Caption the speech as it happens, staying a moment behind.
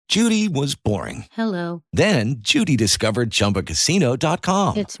Judy was boring. Hello. Then Judy discovered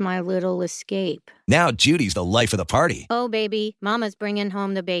ChumbaCasino.com. It's my little escape. Now Judy's the life of the party. Oh, baby, mama's bringing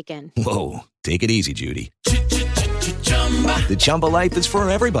home the bacon. Whoa, take it easy, Judy. The Chumba life is for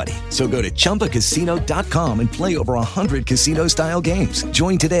everybody. So go to ChumbaCasino.com and play over 100 casino-style games.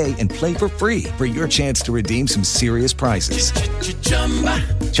 Join today and play for free for your chance to redeem some serious prizes.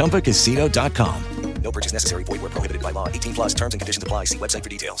 ChumbaCasino.com. No purchase necessary. Void where prohibited by law. 18 plus terms and conditions apply. See website for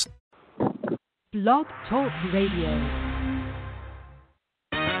details. Blog Talk Radio.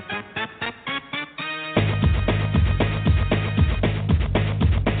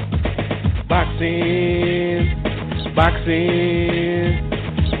 Boxing, boxing,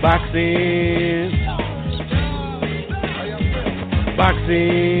 boxing,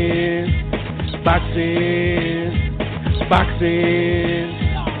 boxing, boxing, boxing.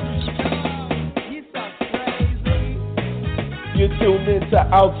 You're tuned into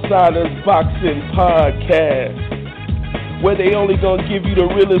Outsiders Boxing Podcast, where they only gonna give you the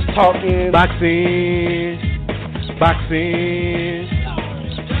realest talking. Boxing, boxing,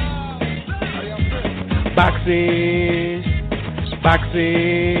 boxing,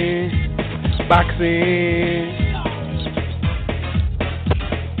 boxing, boxing.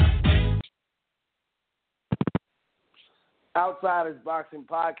 Outsiders Boxing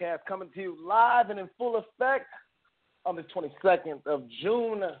Podcast coming to you live and in full effect on the 22nd of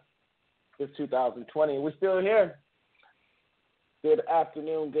June, this 2020. We're still here. Good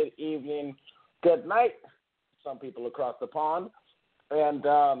afternoon, good evening, good night. Some people across the pond. And,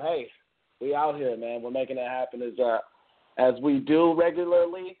 hey, we out here, man. We're making it happen as we do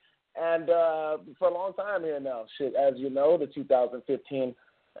regularly and for a long time here now. Shit, as you know, the 2015,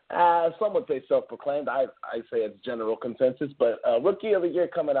 some would say self-proclaimed. I say it's general consensus, but Rookie of the Year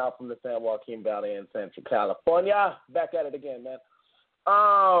coming out from the San Joaquin Valley in Central California. Back at it again, man.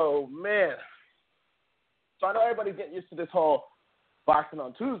 Oh, man. So I know everybody's getting used to this whole boxing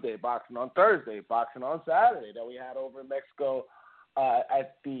on Tuesday, boxing on Thursday, boxing on Saturday that we had over in Mexico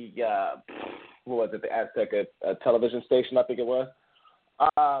at the, the Azteca television station, I think it was.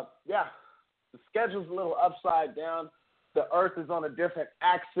 Yeah, the schedule's a little upside down. The earth is on a different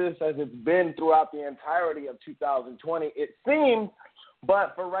axis as it's been throughout the entirety of 2020, it seems.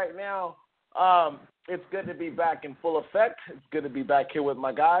 But for right now, it's good to be back in full effect. It's good to be back here with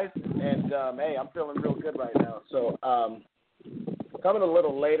my guys. And, hey, I'm feeling real good right now. So coming a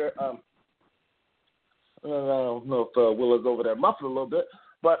little later, I don't know if Willa's over there muffled a little bit.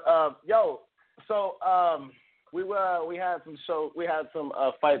 But, we had some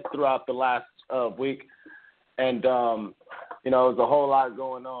fights throughout the last week. And, there's a whole lot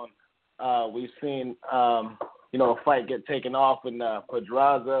going on. We've seen, a fight get taken off in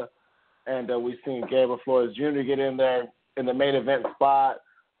Pedraza, and we've seen Gabriel Flores Jr. get in there in the main event spot.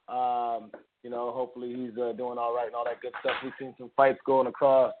 Hopefully he's doing all right and all that good stuff. We've seen some fights going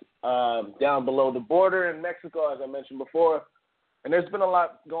across down below the border in Mexico, as I mentioned before. And there's been a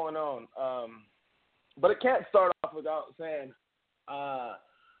lot going on. But it can't start off without saying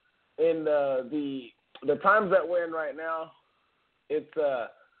in the times that we're in right now, it's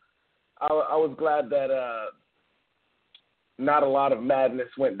I was glad that not a lot of madness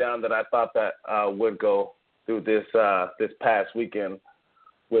went down that I thought that would go through this past weekend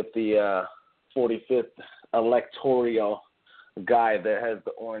with the 45th electoral guy that has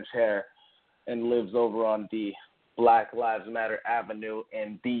the orange hair and lives over on the Black Lives Matter Avenue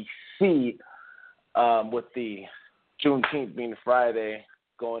in D.C. With the Juneteenth being Friday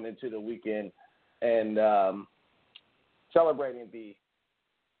going into the weekend. And celebrating the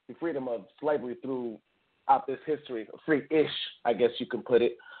freedom of slavery throughout this history, free-ish, I guess you can put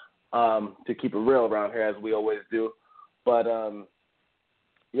it, to keep it real around here, as we always do. But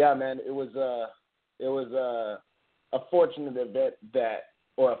yeah, man, it was a fortunate event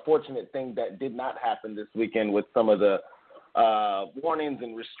a fortunate thing that did not happen this weekend with some of the warnings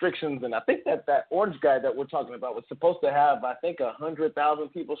and restrictions. And I think that orange guy that we're talking about was supposed to have, I think, 100,000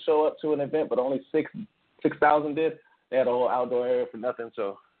 people show up to an event, but only 6,000 did. They had a whole outdoor area for nothing.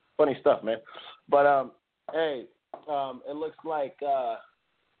 So funny stuff, man. But hey, it looks like the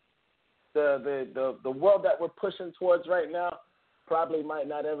world that we're pushing towards right now probably might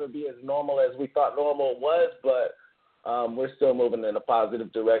not ever be as normal as we thought normal was, but we're still moving in a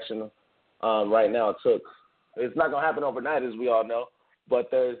positive direction right now. It's not going to happen overnight, as we all know,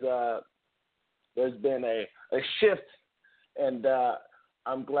 but there's been a shift, and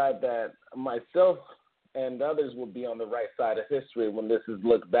I'm glad that myself and others will be on the right side of history when this is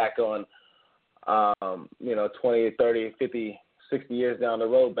looked back on, 20, 30, 50, 60 years down the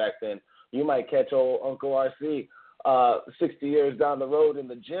road back then. You might catch old Uncle RC 60 years down the road in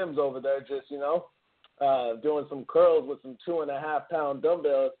the gyms over there, just, doing some curls with some 2.5-pound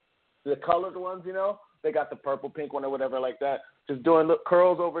dumbbells. The colored ones, they got the purple, pink one or whatever like that. Just doing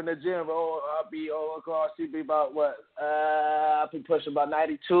curls over in the gym. She'd be about what? I'll be pushing about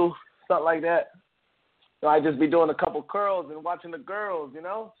 92, something like that. So I just be doing a couple curls and watching the girls,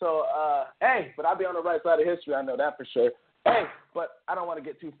 So, hey, but I'll be on the right side of history. I know that for sure. Hey, but I don't want to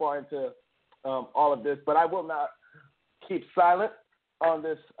get too far into all of this, but I will not keep silent on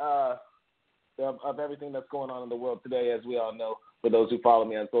this of everything that's going on in the world today, as we all know, for those who follow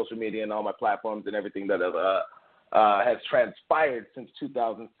me on social media and all my platforms and everything that has transpired since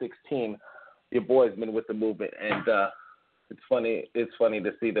 2016. Your boy's been with the movement, and it's funny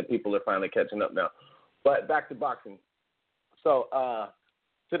to see that people are finally catching up now. But back to boxing. So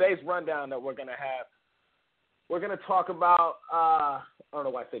today's rundown that we're going to have, we're going to talk about, I don't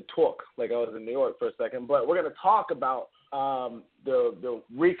know why I said talk, like I was in New York for a second, but we're going to talk about the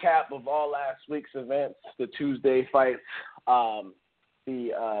recap of all last week's events, the Tuesday fights,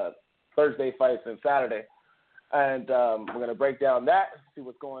 the Thursday fights, and Saturday. And we're going to break down that, see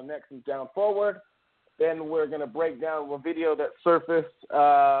what's going next and down forward. Then we're going to break down a video that surfaced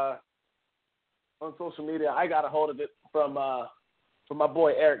on social media. I got a hold of it from my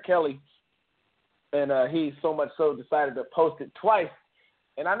boy Eric Kelly, and he so much so decided to post it twice.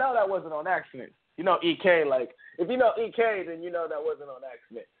 And I know that wasn't on accident. EK, like, if you know EK, then you know that wasn't on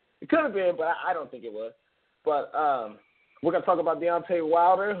accident. It could have been, but I don't think it was. But we're going to talk about Deontay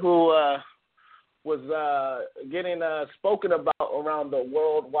Wilder, who was getting spoken about around the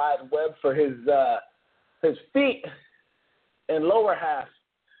World Wide Web for his feet and lower half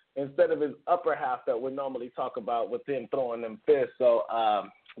instead of his upper half that we normally talk about with him throwing them fists. So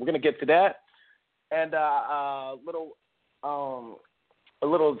we're going to get to that. And a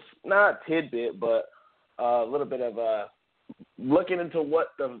little, not tidbit, but a little bit of looking into what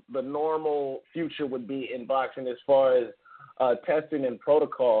the normal future would be in boxing as far as testing and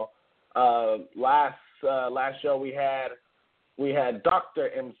protocol. Last show we had Dr.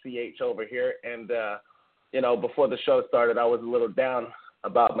 MCH over here, and before the show started, I was a little down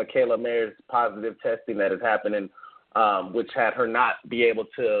about Michaela Mayer's positive testing that is happening, which had her not be able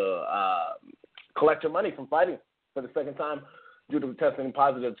to collect her money from fighting for the second time due to testing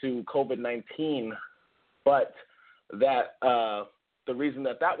positive to COVID-19. But that the reason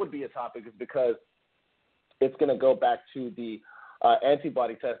that would be a topic is because it's going to go back to the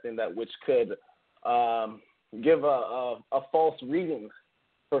antibody testing which could give a false reading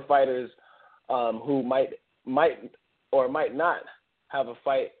for fighters who might or might not have a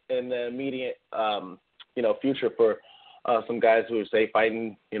fight in the immediate future for some guys who are, say,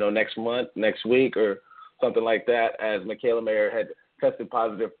 fighting next month, next week, or something like that, as Michaela Mayer had tested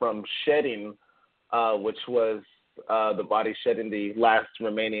positive from shedding, which was the body shedding the last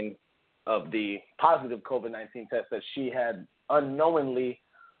remaining of the positive COVID-19 test that she had unknowingly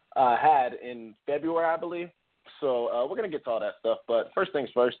had in February, I believe. So we're going to get to all that stuff. But first things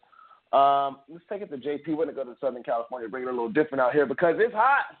first, let's take it to JP. We're going to go to Southern California, bring it a little different out here because it's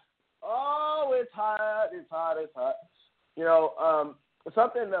hot. Oh, it's hot. It's hot. It's hot.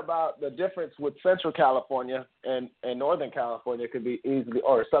 Something about the difference with Central California and Northern California could be easily,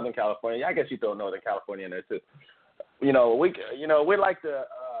 or Southern California. I guess you throw Northern California in there too. We're like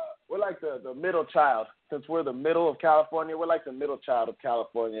the middle child. Since we're the middle of California, we're like the middle child of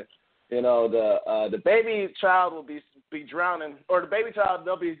California. The baby child will be drowning, or the baby child,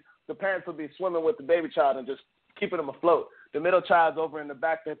 the parents will be swimming with the baby child and just keeping them afloat. The middle child's over in the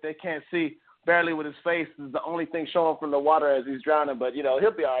back that they can't see, barely with his face is the only thing showing from the water as he's drowning. But,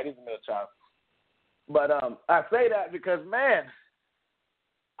 he'll be all right. He's a middle child. But I say that because, man,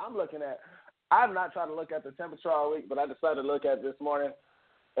 I'm not trying to look at the temperature all week, but I decided to look at it this morning.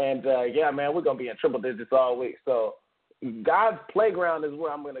 And, man, we're going to be in triple digits all week. So God's playground is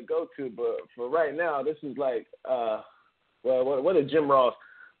where I'm going to go to. But for right now, this is like, what did Jim Ross,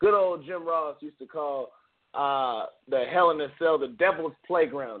 good old Jim Ross used to call the Hell in a Cell, the devil's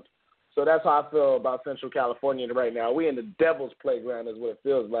playground. So that's how I feel about Central California right now. We in the devil's playground is what it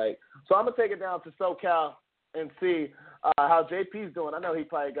feels like. So I'm going to take it down to SoCal and see how JP's doing. I know he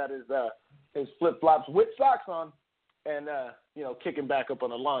probably got his flip-flops with socks on and, kicking back up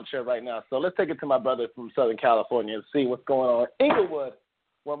on the lawn chair right now. So let's take it to my brother from Southern California and see what's going on in Inglewood,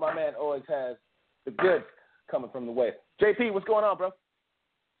 where my man always has the goods coming from the way. JP, what's going on, bro?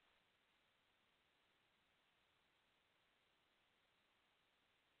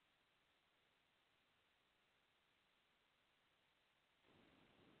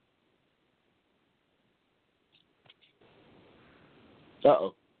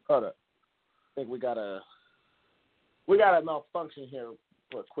 Uh-oh. Hold up. I think we got a We got a malfunction here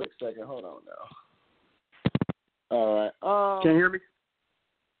for a quick second. Hold on now. All right. Can you hear me?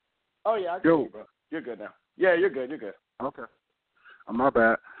 Oh, yeah, I can hear you, bro. You're good now. Yeah, you're good. Okay. My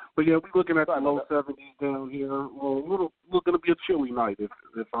bad. But, yeah, we're looking at Sorry the low about 70s down here. Well, looking to be a chilly night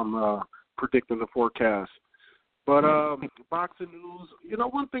if I'm predicting the forecast. But boxing news, you know,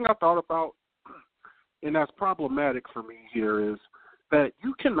 one thing I thought about, and that's problematic for me here, is that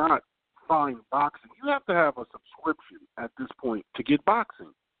you cannot find boxing. You have to have a subscription at this point to get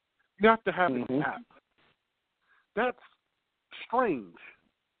boxing. You have to have an app. That's strange.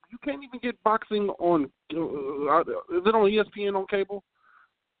 You can't even get boxing on, is it on ESPN on cable?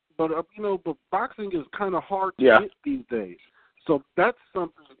 But, you know, but boxing is kind of hard to get these days. So that's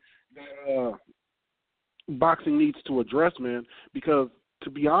something that boxing needs to address, man, because to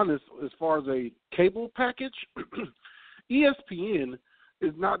be honest, as far as a cable package, ESPN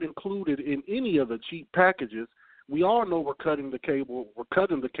is not included in any of the cheap packages. We all know we're cutting the cable. We're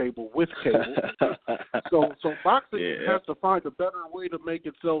cutting the cable with cable. so boxing has to find a better way to make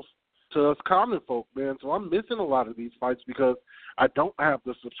itself to us common folk, man. So I'm missing a lot of these fights because I don't have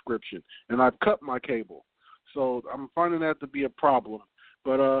the subscription and I've cut my cable. So I'm finding that to be a problem.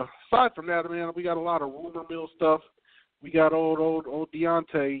 But aside from that, man, we got a lot of rumor mill stuff. We got old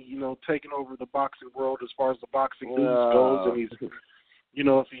Deontay, you know, taking over the boxing world as far as the boxing news goes, and he's, you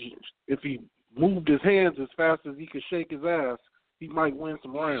know, if he moved his hands as fast as he could shake his ass, he might win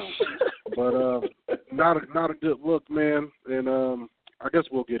some rounds. But not a good look, man. And I guess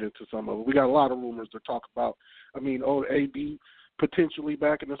we'll get into some of it. We got a lot of rumors to talk about. I mean, old AB potentially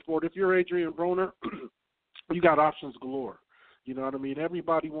back in the sport. If you're Adrian Broner, you got options galore. You know what I mean?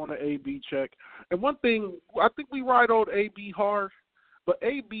 Everybody want an AB check. And one thing, I think we ride old AB hard, but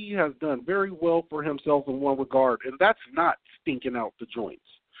AB has done very well for himself in one regard, and that's not stinking out the joints.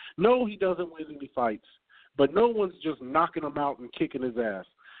 No, he doesn't win any fights, but no one's just knocking him out and kicking his ass.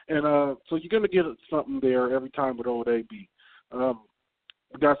 And so you're going to get something there every time with old AB.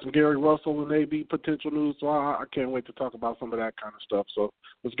 We got some Gary Russell and AB potential news, so I can't wait to talk about some of that kind of stuff. So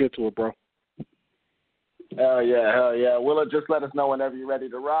let's get to it, bro. Hell yeah. Willa, just let us know whenever you're ready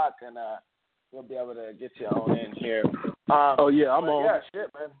to rock, and we'll be able to get you on in here. I'm on. Yeah,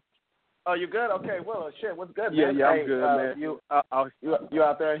 shit, man. Oh, you good? Okay, Willa, shit, what's good, man? Yeah, I'm good, man. You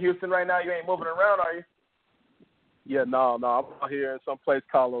out there in Houston right now? You ain't moving around, are you? Yeah, no, I'm out here in some place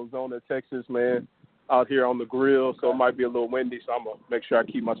called Ozona, Texas, man. Out here on the grill, so it might be a little windy, so I'm going to make sure I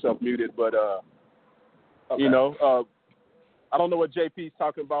keep myself muted. But, you know, I don't know what JP's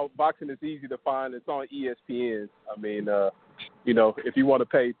talking about. Boxing is easy to find. It's on ESPN. I mean, you know, if you want to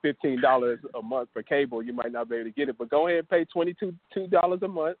pay $15 a month for cable, you might not be able to get it. But go ahead and pay $22 a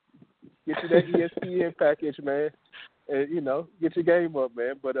month. Get you that ESPN package, man. And, you know, get your game up,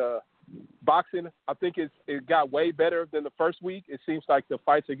 man. But boxing, I think it got way better than the first week. It seems like the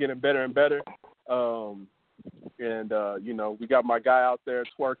fights are getting better and better. You know, we got my guy out there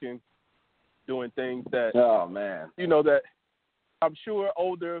twerking, doing things that, you know, that I'm sure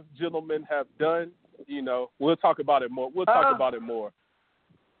older gentlemen have done. You know, we'll talk about it more. We'll talk about it more.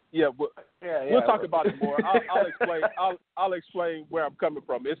 Yeah, we'll talk about it more. I'll explain. I'll explain where I'm coming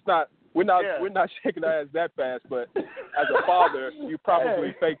from. It's not. We're not shaking our ass that fast. But as a father, you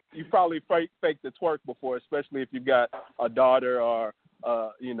probably fake the twerk before, especially if you've got a daughter or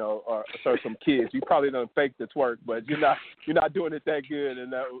you know, or some kids. You probably don't fake the twerk, but you're not doing it that good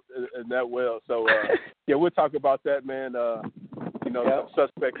and that well. So yeah, we'll talk about that, man. You know, some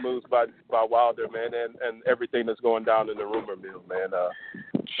suspect moves by Wilder, man, and everything that's going down in the rumor mill, man.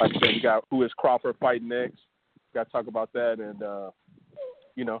 Like I said, we got who is Crawford fighting next. Got to talk about that, and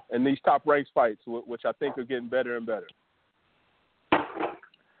you know, and these top ranked fights, which I think are getting better and better.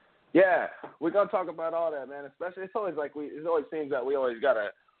 Yeah, we're gonna talk about all that, man. Especially, it always seems that we always gotta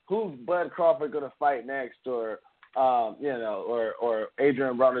who's Bud Crawford gonna fight next, or you know, or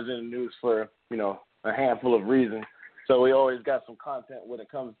Adrian Broner's in the news for, you know, a handful of reasons. So we always got some content when it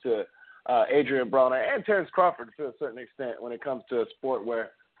comes to Adrian Broner and Terrence Crawford to a certain extent when it comes to a sport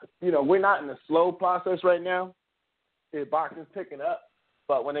where, you know, we're not in a slow process right now. Boxing's picking up,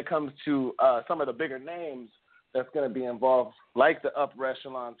 but when it comes to some of the bigger names that's going to be involved, like the upper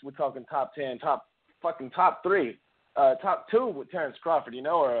echelons, we're talking top 10, top 3, top 2 with Terrence Crawford, you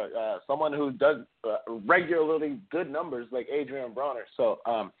know, or someone who does regularly good numbers like Adrian Broner. So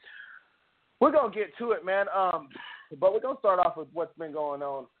we're going to get to it, man. But we're going to start off with what's been going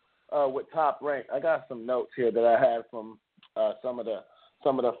on with Top Rank. I got some notes here that I had from some of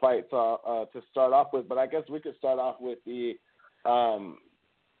the fights to start off with, but I guess we could start off with the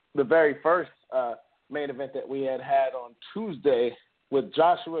very first main event that we had on Tuesday with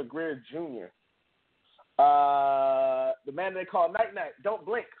Joshua Greer Jr. the man they call Night Night, Don't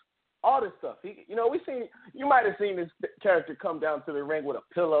Blink, all this stuff. You might have seen this character come down to the ring with a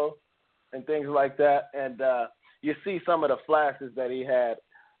pillow and things like that, and you see some of the flashes that he had,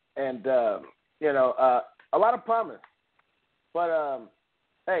 and a lot of promise. But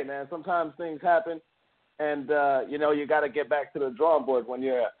hey, man, sometimes things happen, and you got to get back to the drawing board when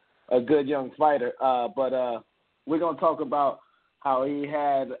you're a good young fighter. But we're gonna talk about how he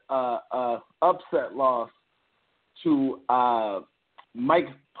had a upset loss to Mike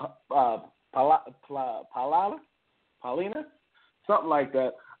Paulina, something like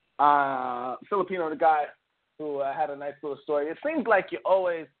that. Filipino, the guy who had a nice little story. It seems like you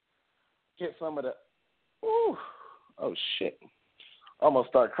always get some of the, oh shit, almost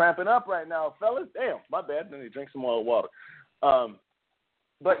start cramping up right now, fellas. Damn, my bad. Let me drink some more water.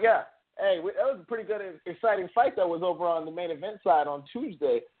 But yeah, hey, that was a pretty good, exciting fight that was over on the main event side on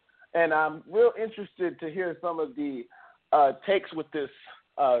Tuesday, and I'm real interested to hear some of the takes with this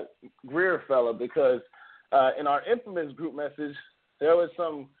Greer fella, because in our infamous group message, there was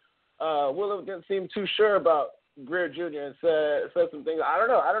some Willow didn't seem too sure about Greer Jr. and said some things. I don't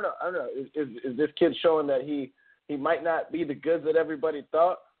know. Is this kid showing that he might not be the goods that everybody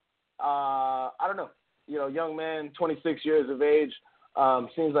thought? I don't know. Young man, 26 years of age.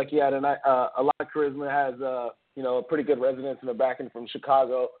 Seems like he had a lot of charisma. Has a pretty good residence in the back end from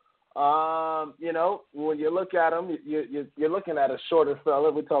Chicago. When you look at him, you're looking at a shorter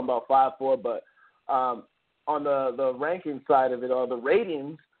fella. We're talking about 5'4", but on the ranking side of it, or the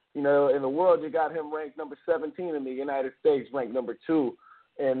ratings, in the world, you got him ranked number 17 in the United States, ranked number 2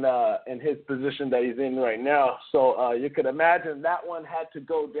 in his position that he's in right now. So you could imagine that one had to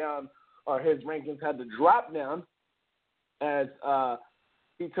go down, or his rankings had to drop down, as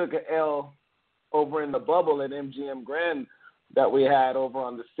he took an L over in the bubble at MGM Grand that we had over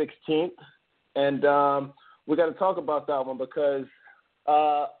on the 16th. And we got to talk about that one, because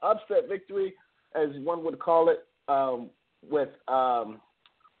upset victory, as one would call it, with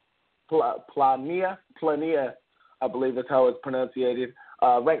Plania, I believe is how it's pronounced,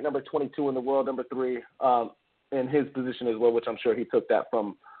 ranked number 22 in the world, number 3 in his position as well, which I'm sure he took that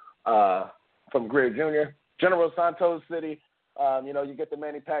from Greer Jr. General Santos City, you get the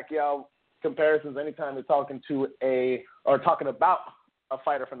Manny Pacquiao comparisons anytime you're talking about a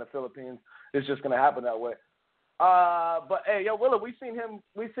fighter from the Philippines. It's just going to happen that way. But hey, Willa, we've seen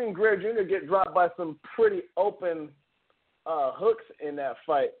Greer Jr. get dropped by some pretty open hooks in that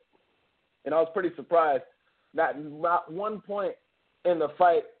fight, and I was pretty surprised. Not one point in the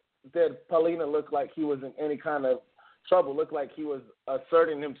fight did Paulina look like he was in any kind of trouble. Looked like he was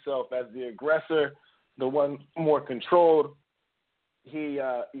asserting himself as the aggressor, the one more controlled. He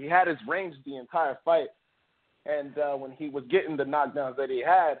had his range the entire fight, and when he was getting the knockdowns that he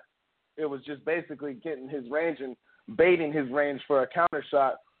had, it was just basically getting his range and baiting his range for a counter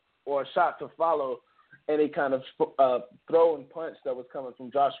shot or a shot to follow any kind of throw and punch that was coming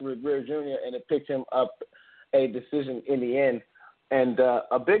from Joshua Greer Jr., and it picked him up a decision in the end. And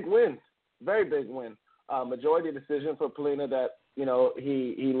a big win, very big win, majority decision for Paulina that,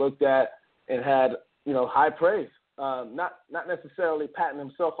 he looked at and had, high praise. Not necessarily patting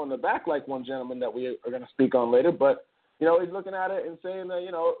himself on the back like one gentleman that we are going to speak on later, but, he's looking at it and saying that,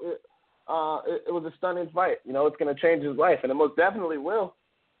 it was a stunning fight. It's going to change his life, and it most definitely will.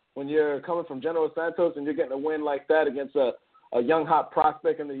 When you're coming from General Santos and you're getting a win like that against a young, hot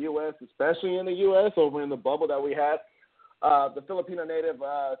prospect in the U.S., especially in the U.S., over in the bubble that we had. The Filipino native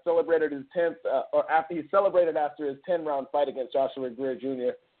celebrated his 10th, he celebrated after his 10-round fight against Joshua Greer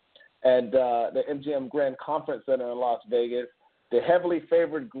Jr. and the MGM Grand Conference Center in Las Vegas. The heavily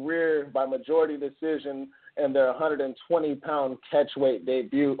favored Greer by majority decision in their 120-pound catchweight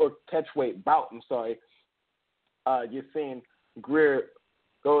bout. You've seen Greer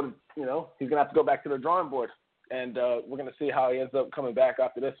go to, he's going to have to go back to the drawing board, and we're going to see how he ends up coming back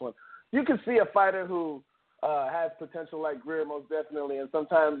after this one. You can see a fighter who has potential like Greer, most definitely, and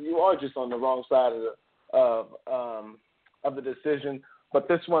sometimes you are just on the wrong side of the decision. But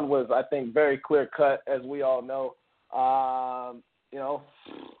this one was, I think, very clear cut, as we all know.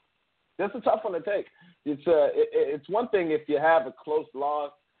 That's a tough one to take. It's one thing if you have a close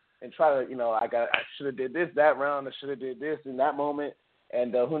loss and try to, I should have did this that round, I should have did this in that moment,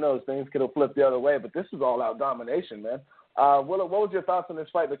 and who knows, things could have flipped the other way. But this was all out domination, man. Willa, what was your thoughts on this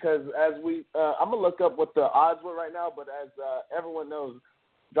fight? Because as I'm gonna look up what the odds were right now, but as everyone knows,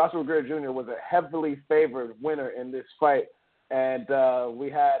 Joshua Greer Jr. was a heavily favored winner in this fight, and we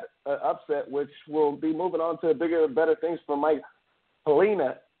had an upset, which will be moving on to bigger and better things for Mike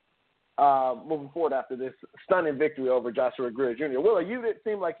Paulina. moving forward after this stunning victory over Joshua Greer Jr. Willa, you didn't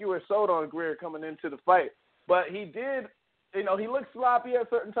seem like you were sold on Greer coming into the fight, but he did. He looked sloppy at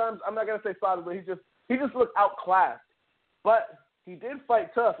certain times. I'm not gonna say sloppy, but he just looked outclassed. But he did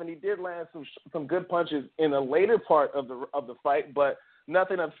fight tough, and he did land some good punches in the later part of the fight, but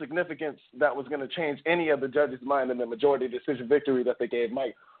nothing of significance that was going to change any of the judges' mind in the majority decision victory that they gave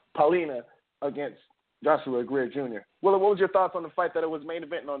Mike Paulina against Joshua Greer Jr. Willa, what was your thoughts on the fight that it was main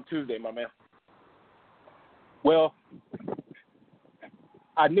eventing on Tuesday, my man? Well,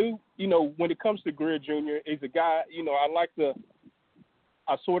 I knew, when it comes to Greer Jr., he's a guy,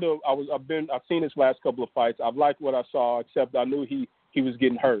 I've seen his last couple of fights. I've liked what I saw, except I knew he was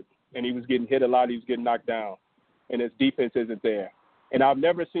getting hurt, and he was getting hit a lot. He was getting knocked down, and his defense isn't there. And I've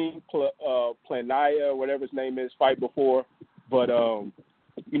never seen Planaya, or whatever his name is, fight before. But,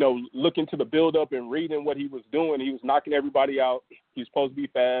 looking to the build-up and reading what he was doing, he was knocking everybody out. He was supposed to be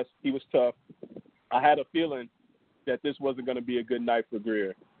fast. He was tough. I had a feeling that this wasn't going to be a good night for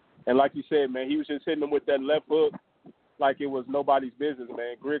Greer. And like you said, man, he was just hitting him with that left hook like it was nobody's business,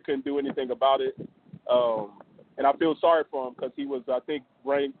 man. Greer couldn't do anything about it. And I feel sorry for him because he was, I think,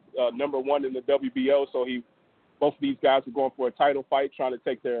 ranked number 1 in the WBO, so both of these guys were going for a title fight, trying to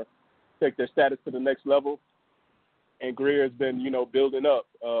take their status to the next level. And Greer has been, building up,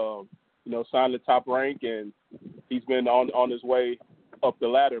 signed the top rank, and he's been on his way up the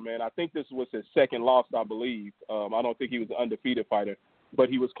ladder, man. I think this was his second loss, I believe. I don't think he was an undefeated fighter, but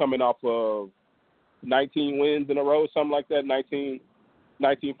he was coming off of 19 wins in a row, something like that, 19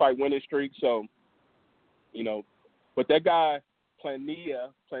 fight winning streak. So, but that guy,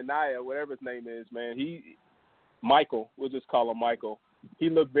 Planaya, whatever his name is, man, Michael, we'll just call him Michael.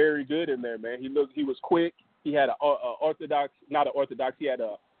 He looked very good in there, man. He was quick. He had he had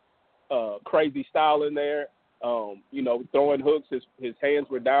a crazy style in there. Throwing hooks. His hands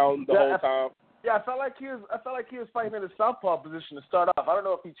were down the whole time. Yeah, I felt like he was fighting in the southpaw position to start off. I don't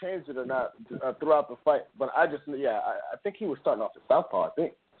know if he changed it or not throughout the fight, but I think he was starting off the southpaw, I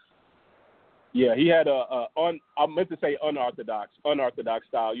think. Yeah, he had I meant to say unorthodox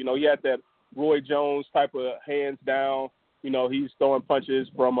style. He had that Roy Jones type of hands down. He's throwing punches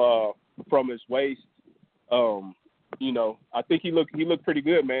from his waist. I think he looked pretty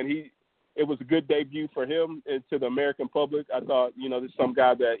good, man. It was a good debut for him and to the American public. I thought, this is some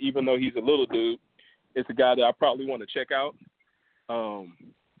guy that, even though he's a little dude, it's a guy that I probably want to check out.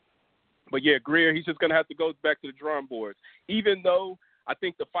 But yeah, Greer, he's just going to have to go back to the drawing boards. Even though I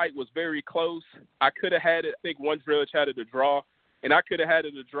think the fight was very close, I could have had it. I think one judge had it a draw, and I could have had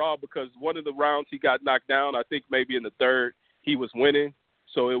it a draw because one of the rounds he got knocked down. I think maybe in the third he was winning,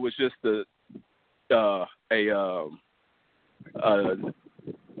 so it was just a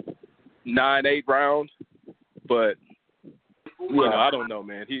 9-8 round. But I don't know,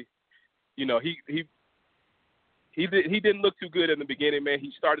 man. He didn't look too good in the beginning, man.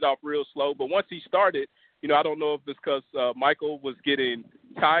 He started off real slow, but once he started, I don't know if it's because Michael was getting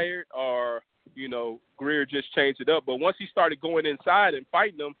tired or Greer just changed it up. But once he started going inside and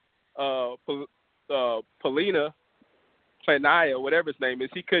fighting him, Planaya, whatever his name is,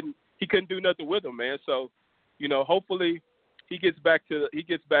 he couldn't do nothing with him, man. So, hopefully he gets back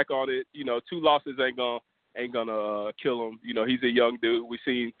on it. 2 losses ain't gonna kill him. He's a young dude. We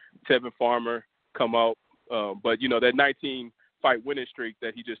seen Tevin Farmer come out, but that 19 fight winning streak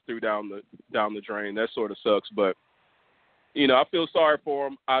that he just threw down the drain, that sort of sucks. But I feel sorry for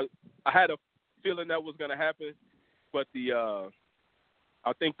him. I had a feeling that was gonna happen, but I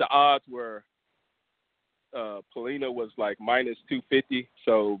think the odds were Paulina was like minus 250,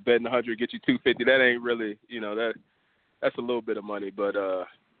 so betting 100 get you 250. That ain't really, that's a little bit of money, but I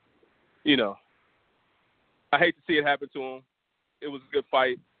hate to see it happen to him. It was a good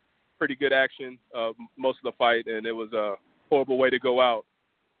fight, pretty good action most of the fight, and it was a horrible way to go out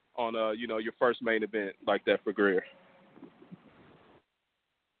on your first main event like that for Greer.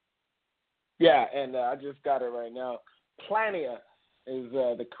 Yeah, and I just got it right now. Plania is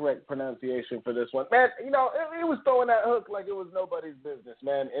the correct pronunciation for this one. Man, he was throwing that hook like it was nobody's business,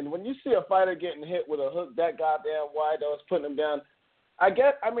 man. And when you see a fighter getting hit with a hook that goddamn wide that was putting him down, I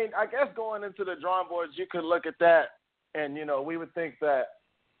guess going into the drawing boards, you could look at that and, we would think that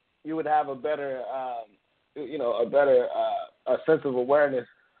you would have a better sense of awareness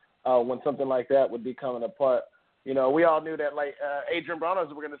when something like that would be coming apart. We all knew that, like Adrian Brown, as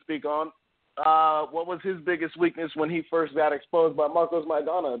we're going to speak on, what was his biggest weakness when he first got exposed by Marcos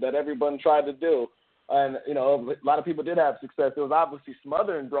Maidana that everyone tried to do? And, a lot of people did have success. It was obviously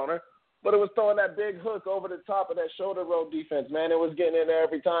smothering Broner, but it was throwing that big hook over the top of that shoulder roll defense, man. It was getting in there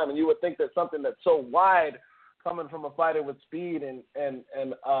every time, and you would think that something that's so wide coming from a fighter with speed and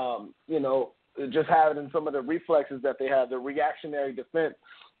you know, just having some of the reflexes that they have, the reactionary defense,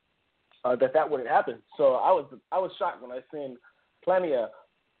 that wouldn't happen. So I was shocked when I seen Plania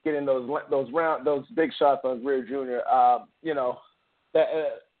getting those big shots on Greer Jr. You know, that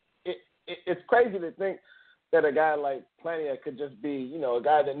it's crazy to think that a guy like Plania could just be, you know, a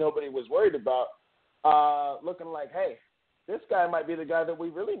guy that nobody was worried about, looking like, hey, this guy might be the guy that we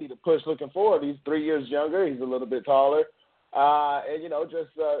really need to push looking forward. He's 3 years younger. He's a little bit taller. And, you know, just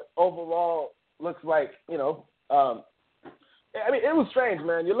overall looks like, you know, I mean, it was strange,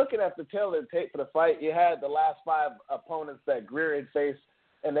 man. You're looking at the tail of the tape for the fight. You had the last 5 opponents that Greer had faced,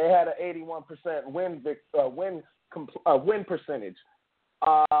 and they had an 81% win percentage.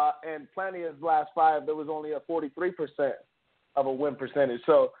 And Plania's last 5, there was only a 43% of a win percentage.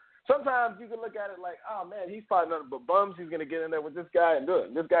 So sometimes you can look at it like, oh, man, he's fighting nothing but bums. He's going to get in there with this guy and do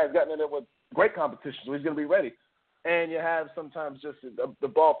it. This guy's gotten in there with great competition, so he's going to be ready. And you have sometimes just the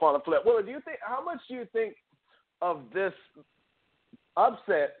ball falling flat. Well, how much do you think of this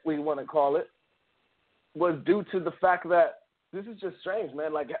upset, we want to call it, was due to the fact that this is just strange,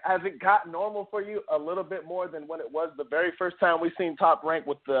 man? Like, has it got normal for you a little bit more than when it was the very first time we seen Top Rank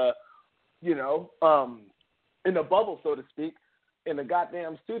with the, you know, in the bubble, so to speak, in the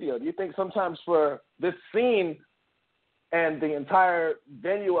goddamn studio? Do you think sometimes for this scene and the entire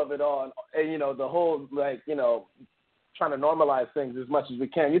venue of it all, and you know, the whole, like, you know, trying to normalize things as much as we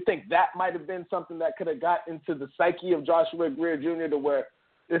can, you think that might have been something that could have got into the psyche of Joshua Greer Jr. to where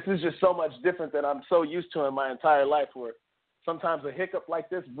this is just so much different than I'm so used to in my entire life, where sometimes a hiccup like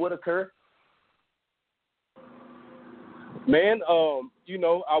this would occur? Man, you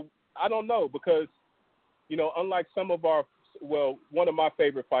know, I don't know, because, you know, unlike some of our, well, one of my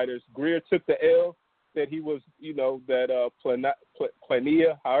favorite fighters, Greer took the L, that he was, you know, that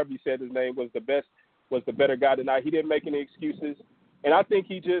Plania, however you said his name, was the better guy tonight. He didn't make any excuses. And I think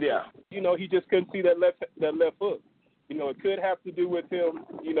he just, you know, he just couldn't see that left hook. You know, it could have to do with him,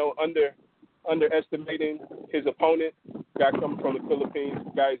 you know, underestimating his opponent, guy coming from the Philippines,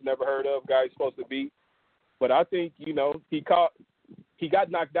 guy he's never heard of, guy he's supposed to beat. But I think, you know, he got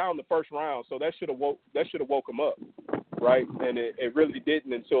knocked down the first round, so that should have woke him up, right? And it really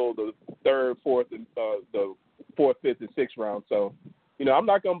didn't until the third, fourth, and the fourth, fifth, and sixth round. So, you know, I'm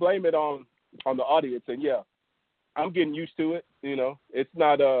not gonna blame it on the audience. And yeah, I'm getting used to it. You know, it's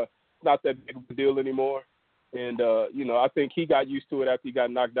not that big of a deal anymore. And you know, I think he got used to it after he got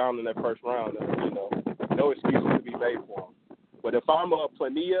knocked down in that first round. And, you know, no excuses to be made for him. But if I'm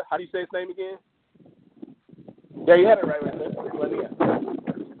Plania, how do you say his name again? Yeah, you had it right there. Plania.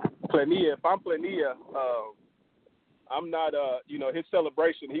 Plania. If I'm Plania, I'm not, you know, his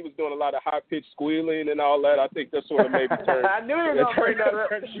celebration, he was doing a lot of high-pitched squealing and all that. I think that sort of maybe turned. I knew you were going to bring that up.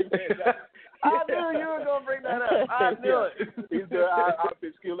 I knew you were going to bring that up. I knew it. He's doing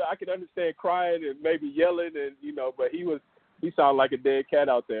high-pitched squealing. I can understand crying and maybe yelling, and, you know, but he sounded like a dead cat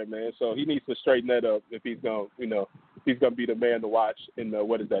out there, man. So he needs to straighten that up if he's going to, you know, if he's going to be the man to watch in the,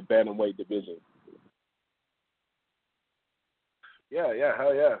 bantamweight division. Yeah,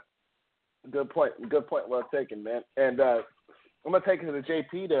 hell yeah. Good point. Well taken, man. And I'm gonna take it to the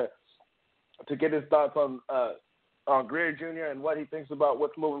JP to get his thoughts on Greer Jr. and what he thinks about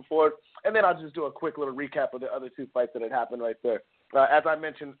what's moving forward. And then I'll just do a quick little recap of the other 2 fights that had happened right there. As I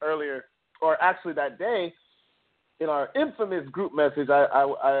mentioned earlier, or actually that day, in our infamous group message, I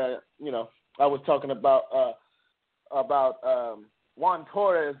was talking about Juan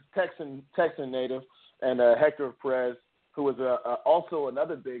Torres, Texan native, and Hector Perez, who was also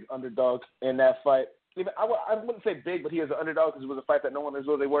another big underdog in that fight. Even I wouldn't say big, but he was an underdog because it was a fight that no one was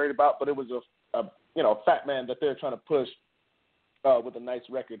really worried about. But it was a fat man that they're trying to push with a nice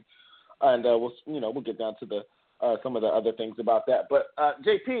record. And we'll get down to some of the other things about that. But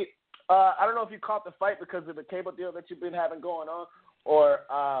JP, I don't know if you caught the fight because of the cable deal that you've been having going on, or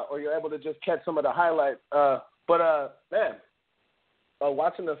you're able to just catch some of the highlights. But man,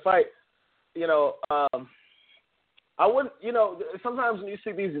 watching the fight, you know. I wouldn't, you know, sometimes when you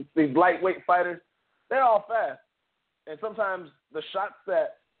see these lightweight fighters, they're all fast. And sometimes the shots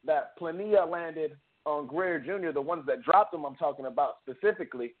that Plania landed on Greer Jr., the ones that dropped him I'm talking about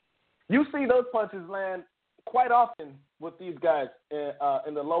specifically, you see those punches land quite often with these guys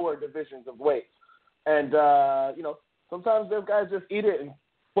in the lower divisions of weight. And, you know, sometimes those guys just eat it and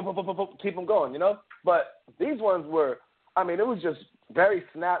keep them going, you know. But these ones were, I mean, it was just very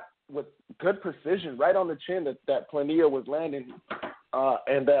snap with good precision right on the chin that Plania was landing.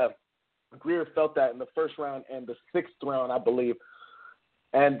 And Greer felt that in the first round and the sixth round, I believe,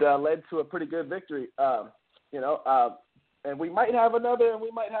 and led to a pretty good victory. And we might have another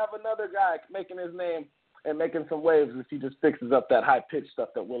guy making his name and making some waves if he just fixes up that high-pitched stuff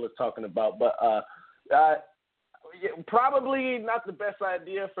that Will is talking about. But probably not the best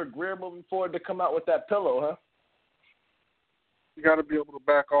idea for Greer moving forward to come out with that pillow, huh? You got to be able to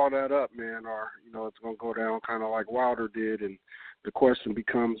back all that up, man, or, it's going to go down kind of like Wilder did, and the question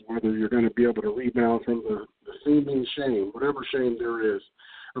becomes whether you're going to be able to rebound from the seeming shame, whatever shame there is.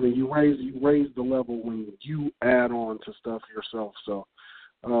 I mean, you raise the level when you add on to stuff yourself. So,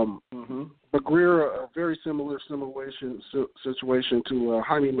 but Greer, a very similar situation to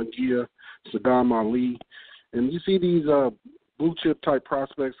Jaime Munguia, Saddam Ali, and you see these blue chip type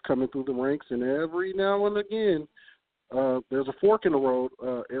prospects coming through the ranks, and every now and again, there's a fork in the road,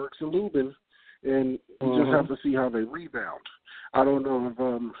 Erickson Lubin, and you just have to see how they rebound. I don't know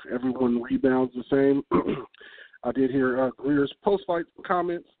if everyone rebounds the same. I did hear Greer's post-fight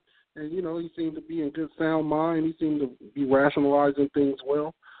comments, and, he seemed to be in good sound mind. He seemed to be rationalizing things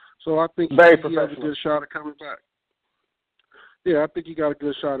well. So I think he has a good shot at coming back. Yeah, I think he got a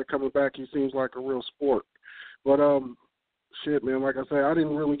good shot at coming back. He seems like a real sport. But, shit, man, like I said, I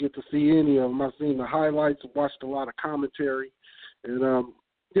didn't really get to see any of them. I've seen the highlights, watched a lot of commentary. And,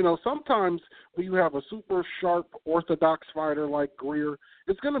 sometimes when you have a super sharp, orthodox fighter like Greer,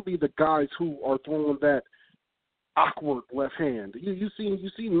 it's going to be the guys who are throwing that awkward left hand. You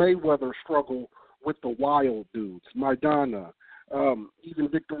see Mayweather struggle with the wild dudes, Maidana, even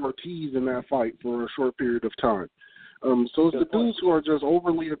Victor Ortiz in that fight for a short period of time. So it's the dudes who are just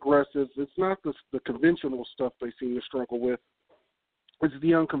overly aggressive. It's not the conventional stuff they seem to struggle with. It's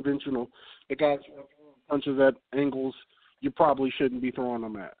the unconventional. The guys who are throwing punches at angles you probably shouldn't be throwing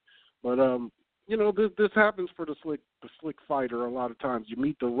them at. But, this happens for the slick fighter a lot of times. You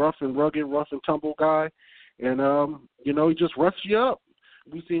meet the rough and rugged, rough and tumble guy, and, he just roughs you up.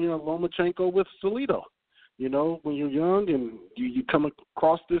 We've seen Lomachenko with Salido. When you're young and you come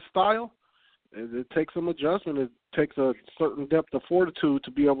across this style, it takes some adjustment. It takes a certain depth of fortitude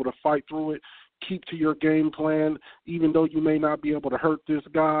to be able to fight through it, keep to your game plan, even though you may not be able to hurt this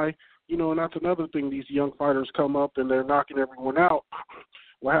guy. And that's another thing. These young fighters come up and they're knocking everyone out.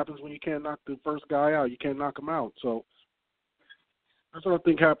 What happens when you can't knock the first guy out? You can't knock him out. So that's what I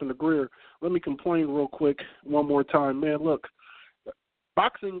think happened to Greer. Let me complain real quick one more time. Man, look,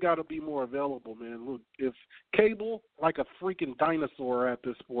 boxing got to be more available, man. Look, if cable, like a freaking dinosaur at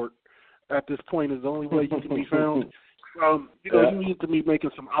this point is the only way you can be found, you need to be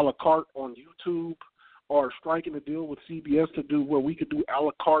making some a la carte on YouTube or striking a deal with CBS to do where we could do a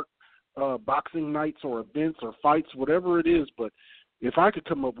la carte boxing nights or events or fights, whatever it is. But if I could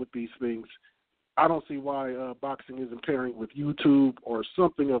come up with these things, I don't see why boxing isn't pairing with YouTube or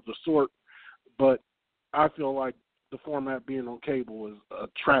something of the sort. But I feel like the format being on cable is a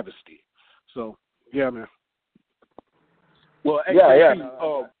travesty. So, yeah, man. Well,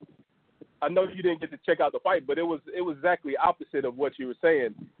 I know you didn't get to check out the fight, but it was exactly opposite of what you were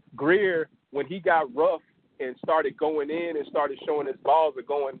saying. Greer, when he got rough and started going in and started showing his balls and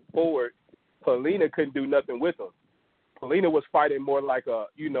going forward, Polina couldn't do nothing with him. Polina was fighting more like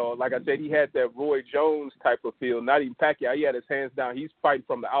like I said, he had that Roy Jones type of feel, not even Pacquiao. He had his hands down. He's fighting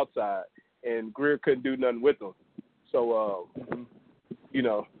from the outside, and Greer couldn't do nothing with him. So,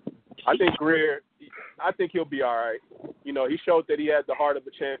 I think Greer, he'll be all right. He showed that he had the heart of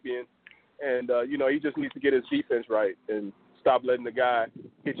a champion, and, he just needs to get his defense right and stop letting the guy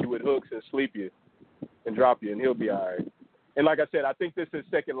hit you with hooks and sleep you and drop you, and he'll be all right. And like I said, I think this is his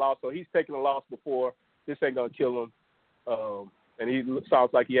second loss, so he's taken a loss before. This ain't going to kill him. And he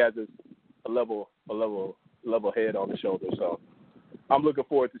sounds like he has a level head on his shoulder. So I'm looking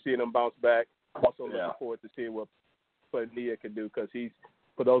forward to seeing him bounce back. Also looking forward to seeing what Nia can do, because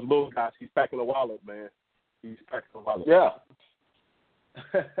for those little guys, he's packing a wallet, man. He's packing a wallet. Yeah.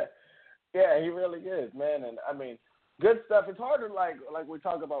 Yeah, he really is, man. And I mean, good stuff. It's harder, like we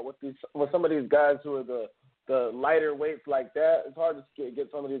talk about with some of these guys who are the lighter weights like that. It's hard to get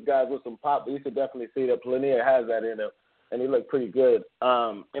some of these guys with some pop, but you could definitely see that Plania has that in him, and he looked pretty good.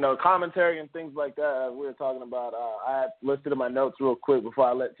 Commentary and things like that. We were talking about. I had listed in my notes real quick before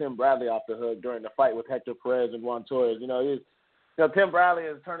I let Tim Bradley off the hook during the fight with Hector Perez and Juan Torres. Tim Bradley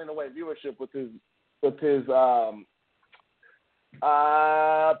is turning away viewership with his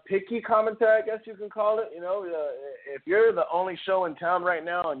picky commentary, I guess you can call it. If you're the only show in town right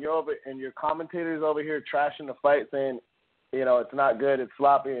now and your commentators over here trashing the fight, saying, it's not good, it's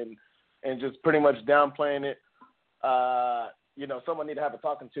sloppy, and just pretty much downplaying it, someone need to have a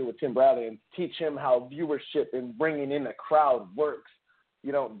talking to with Tim Bradley and teach him how viewership and bringing in a crowd works.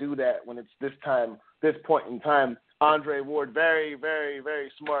 You don't do that when it's this point in time. Andre Ward, very, very,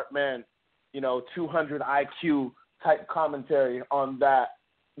 very smart man, 200 IQ type commentary on that.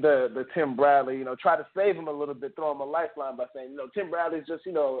 the Tim Bradley, try to save him a little bit, throw him a lifeline by saying, Tim Bradley's just,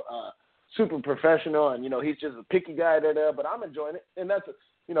 super professional and, he's just a picky guy there, but I'm enjoying it. And that's,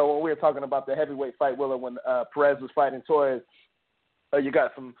 when we were talking about the heavyweight fight, Willa, when Perez was fighting Torres, you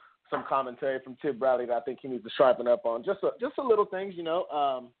got some commentary from Tim Bradley that I think he needs to sharpen up on. Just a little things,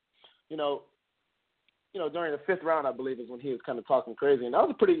 during the fifth round, I believe, is when he was kind of talking crazy. And that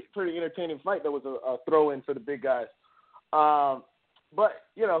was a pretty entertaining fight. That was a throw-in for the big guys. But,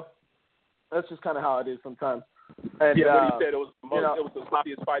 that's just kind of how it is sometimes. And, what he said, it was the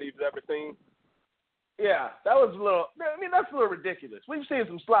sloppiest fight he's ever seen. Yeah, that was that's a little ridiculous. We've seen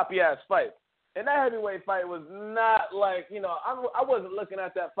some sloppy-ass fights. And that heavyweight fight was not like, I wasn't looking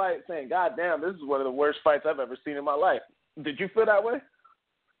at that fight saying, God damn, this is one of the worst fights I've ever seen in my life. Did you feel that way?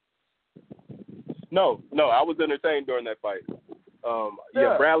 No, I was entertained during that fight.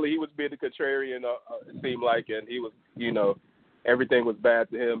 Bradley, he was being the contrarian, it seemed like, and he was, everything was bad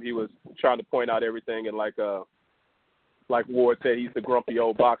to him. He was trying to point out everything, and like Ward said, he's the grumpy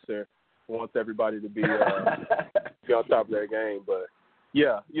old boxer who wants everybody to be on top of their game. But,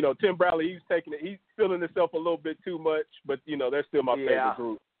 Tim Bradley, he's feeling himself a little bit too much, but, they're still my favorite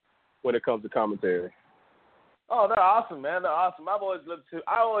group when it comes to commentary. Oh, they're awesome, man. They're awesome. I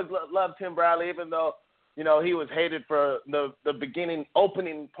always loved Tim Bradley, even though, he was hated for the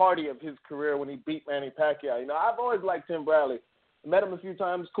opening party of his career when he beat Manny Pacquiao. I've always liked Tim Bradley. Met him a few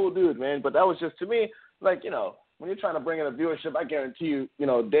times, cool dude, man. But that was just, to me, like, when you're trying to bring in a viewership, I guarantee you,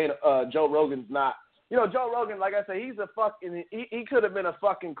 Joe Rogan's not. Joe Rogan, like I said, he's he could have been a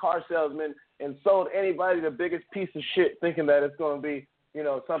fucking car salesman and sold anybody the biggest piece of shit thinking that it's going to be,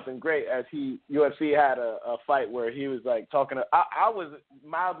 something great, as UFC had a fight where he was like talking to, I was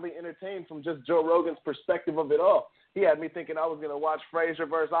mildly entertained from just Joe Rogan's perspective of it all. He had me thinking I was going to watch Frazier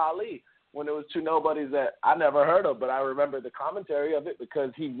versus Ali when it was two nobodies that I never heard of, but I remember the commentary of it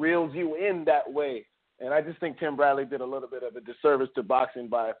because he reels you in that way. And I just think Tim Bradley did a little bit of a disservice to boxing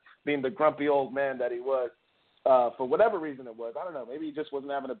by being the grumpy old man that he was. For whatever reason it was. I don't know. Maybe he just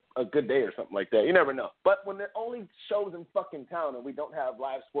wasn't having a good day or something like that. You never know. But when there are only shows in fucking town and we don't have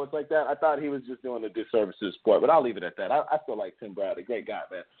live sports like that, I thought he was just doing a disservice to the sport. But I'll leave it at that. I still like Tim Bradley. Great guy,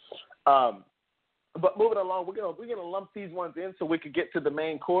 man. But moving along, we're gonna lump these ones in so we could get to the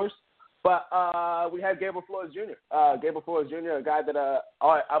main course. But we had Gabriel Flores Jr. Gabriel Flores Jr., a guy that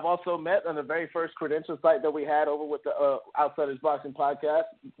I've also met on the very first credential site that we had over with the Outsiders Boxing podcast.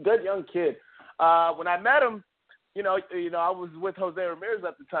 Good young kid. When I met him, I was with Jose Ramirez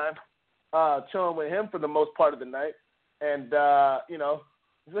at the time, chilling with him for the most part of the night. And,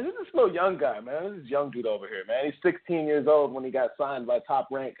 he's just a little young guy, man. This is a young dude over here, man. He's 16 years old when he got signed by Top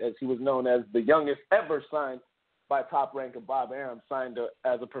Rank, as he was known as the youngest ever signed by Top Rank, and Bob Arum signed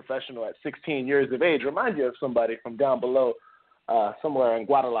as a professional at 16 years of age. Remind you of somebody from down below, somewhere in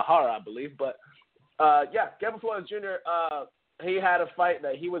Guadalajara, I believe. But, Gabriel Flores Jr., he had a fight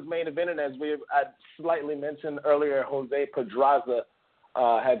that he was main eventing, as I slightly mentioned earlier. Jose Pedraza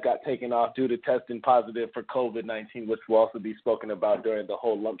had got taken off due to testing positive for COVID-19, which will also be spoken about during the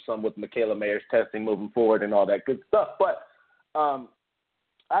whole lump sum with Michaela Mayer's testing moving forward and all that good stuff. But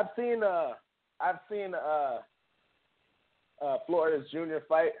I've seen Flores Jr.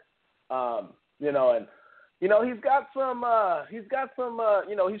 fight, and he's got some, he's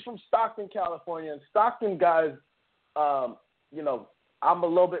from Stockton, California, and Stockton guys. I'm a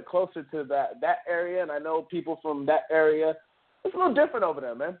little bit closer to that area, and I know people from that area. It's a little different over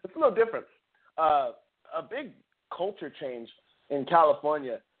there, man. It's a little different. A big culture change in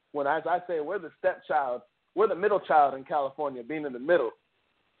California. When, as I say, we're the stepchild, we're the middle child in California, being in the middle.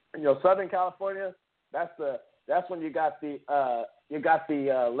 Southern California, that's when you got the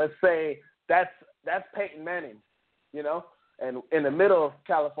let's say that's Peyton Manning, and in the middle of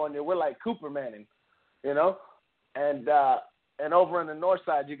California, we're like Cooper Manning, and over on the north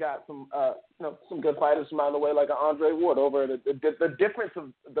side, you got some good fighters from out of the way, like an Andre Ward. Over the difference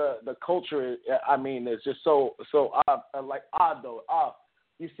of the culture, is just so odd though.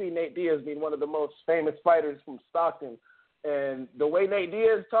 You see Nate Diaz being one of the most famous fighters from Stockton, and the way Nate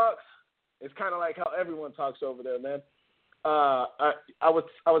Diaz talks, it's kind of like how everyone talks over there, man. I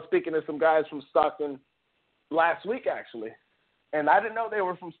was speaking to some guys from Stockton last week actually, and I didn't know they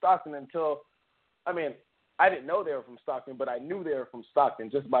were from Stockton until, I didn't know they were from Stockton, but I knew they were from Stockton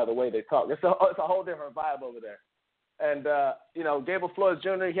just by the way they talk. It's a whole different vibe over there. And, Gabriel Flores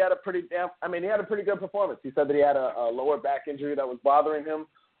Jr., he had a pretty good performance. He said that he had a lower back injury that was bothering him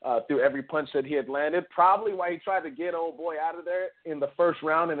through every punch that he had landed. Probably why he tried to get old boy out of there in the first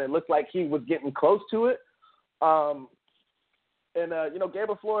round, and it looked like he was getting close to it.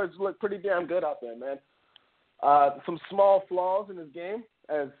 Gabriel Flores looked pretty damn good out there, man. Some small flaws in his game.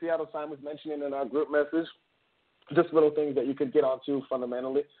 as Seattle Sign was mentioning in our group message, just little things that you could get onto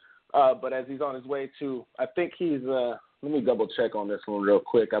fundamentally. But as he's on his way to, I think he's, let me double check on this one real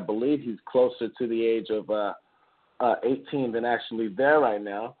quick. I believe he's closer to the age of 18 than actually there right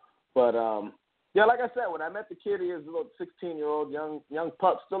now. But, yeah, like I said, when I met the kid, he is a little 16-year-old young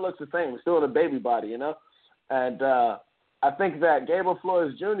pup, still looks the same. He's still in a baby body, you know. And I think that Gabriel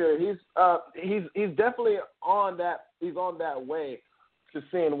Flores Jr., he's definitely on that. He's on that way to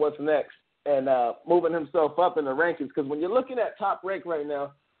seeing what's next and moving himself up in the rankings. Because when you're looking at Top Rank right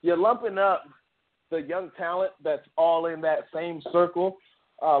now, you're lumping up the young talent that's all in that same circle.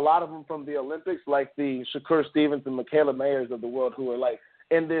 A lot of them from the Olympics, like the Shakur Stevens and Michaela Mayers of the world, who are like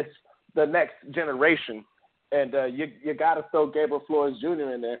in the next generation. And you got to throw Gabriel Flores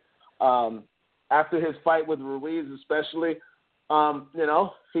Jr. in there. After his fight with Ruiz, especially, you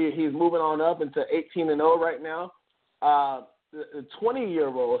know, he's moving on up into 18-0 right now. The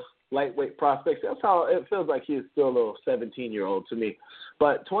 20-year-old lightweight prospects, that's how it feels like he's still a little 17-year-old to me.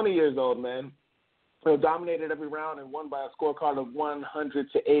 But 20 years old, man. Dominated every round and won by a scorecard of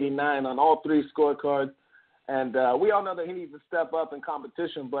 100-89 on all three scorecards. And we all know that he needs to step up in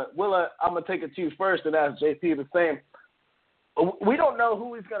competition. But, Willa, I'm going to take it to you first and ask JP the same. We don't know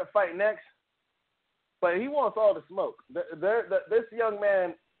who he's going to fight next, but he wants all the smoke. This young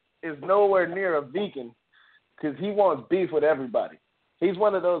man is nowhere near a vegan because he wants beef with everybody. He's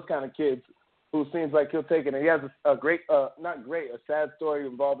one of those kind of kids who seems like he'll take it. And he has a sad story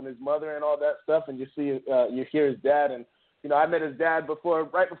involving his mother and all that stuff. And you hear his dad. And, you know, I met his dad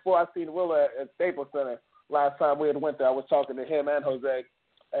right before I seen Willa at Staples Center last time we had went there. I was talking to him and Jose.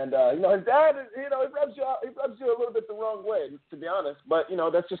 And, you know, his dad, you know, he rubs you a little bit the wrong way, to be honest. But, you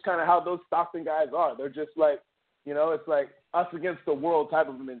know, that's just kind of how those Stockton guys are. They're just like, you know, it's like us against the world type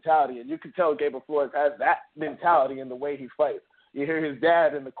of mentality. And you can tell Gabriel Flores has that mentality in the way he fights. You hear his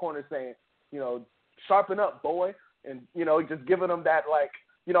dad in the corner saying, you know, sharpen up, boy. And, you know, just giving him that, like,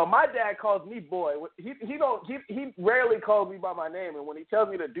 you know, my dad calls me boy. He rarely calls me by my name. And when he tells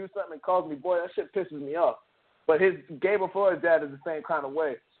me to do something and calls me boy, that shit pisses me off. But his Gabriel Flores dad is the same kind of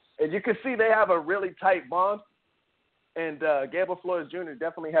way. And you can see they have a really tight bond. And Gabriel Flores Jr.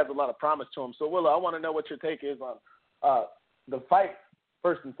 definitely has a lot of promise to him. So, Willa, I want to know what your take is on the fight,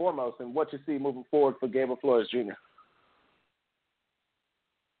 first and foremost, and what you see moving forward for Gabriel Flores Jr.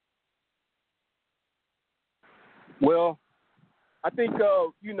 Well, I think,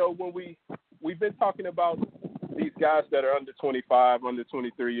 you know, when we've been talking about these guys that are under 25, under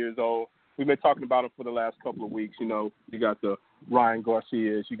 23 years old, we've been talking about them for the last couple of weeks. You know, you got the Ryan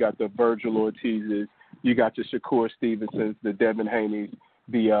Garcias, you got the Virgil Ortizes, you got the Shakur Stevensons, the Devin Haney's,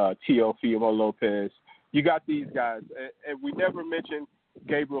 the Teofimo Lopez. You got these guys. And we never mentioned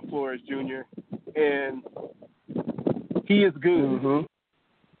Gabriel Flores Jr., and he is good. Mm-hmm.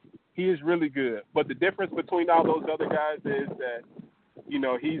 He is really good. But the difference between all those other guys is that, you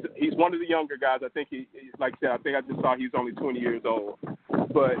know, he's one of the younger guys. I think like I said, I think I just saw he's only 20 years old.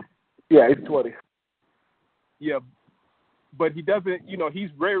 But yeah, he's 20. Yeah, but he doesn't. You know, he's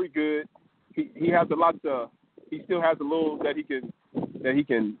very good. He has a lot to. He still has a little that he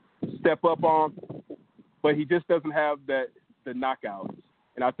can step up on, but he just doesn't have the knockouts.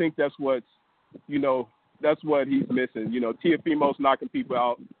 And I think that's what he's missing. You know, Teofimo's knocking people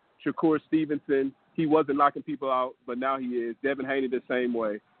out. Shakur Stevenson, he wasn't knocking people out, but now he is. Devin Haney the same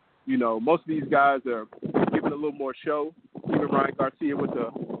way. You know, most of these guys are giving a little more show. Even Ryan Garcia with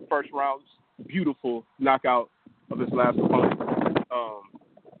the first round, beautiful knockout of his last opponent.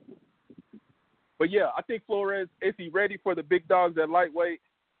 But yeah, I think Flores, is he ready for the big dogs at lightweight?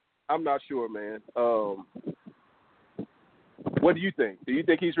 I'm not sure, man. What do you think? Do you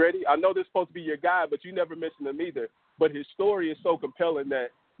think he's ready? I know this is supposed to be your guy, but you never mentioned him either. But his story is so compelling that,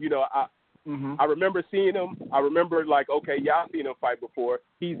 you know, I remember seeing him. I remember, like, okay, yeah, I've seen him fight before.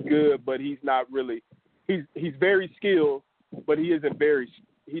 He's good, but he's not really. He's very skilled, but he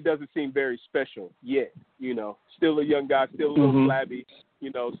doesn't seem very special yet. You know, still a young guy, still a little flabby.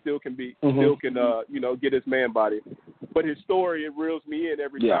 You know, still can you know, get his man body. But his story, it reels me in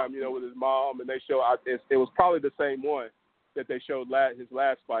every time. You know, with his mom, and they show. It was probably the same one that they showed his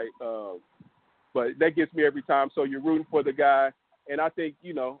last fight. But that gets me every time. So you're rooting for the guy. And I think,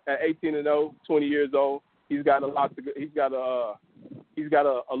 you know, at 18-0, 20 years old, he's got a lot to. He's got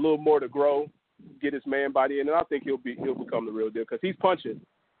a little more to grow, get his man body in, and I think he'll become the real deal because he's punching.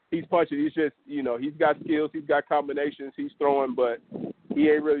 He's just, you know, he's got skills, he's got combinations, he's throwing, but he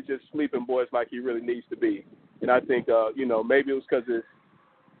ain't really just sleeping boys like he really needs to be. And I think, you know, maybe it was because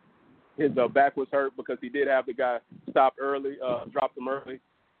his back was hurt because he did have the guy stopped early, dropped him early.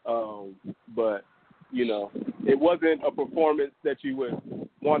 But You know, it wasn't a performance that you would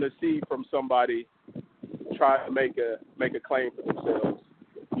want to see from somebody trying to make a claim for themselves,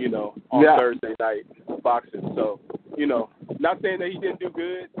 you know, on Thursday night boxing. So, you know, not saying that he didn't do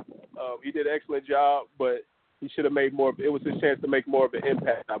good. He did an excellent job, but he should have made more. It was his chance to make more of an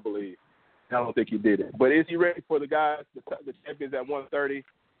impact, I believe. I don't think he did it. But is he ready for the guys, the champions at 130?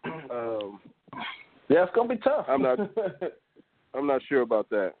 Yeah, it's gonna be tough. I'm not sure about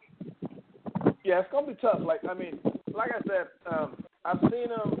that. Yeah, it's gonna be tough. Like I said, I've seen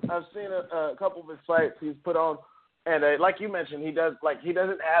a couple of his fights he's put on, and like you mentioned, he doesn't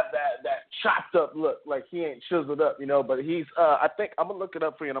have that chopped up look. Like he ain't chiseled up, you know. But he's I think I'm gonna look it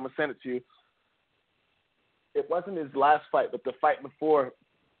up for you and I'm gonna send it to you. It wasn't his last fight, but the fight before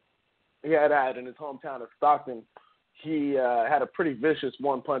he had in his hometown of Stockton. He had a pretty vicious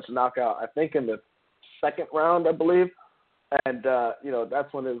one-punch knockout, I think in the second round, I believe. And, you know,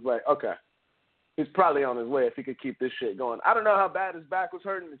 that's when it was like, okay, he's probably on his way if he could keep this shit going. I don't know how bad his back was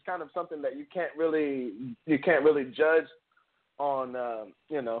hurting. It's kind of something that you can't really judge on,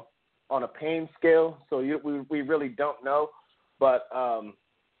 you know, on a pain scale. So we really don't know. But,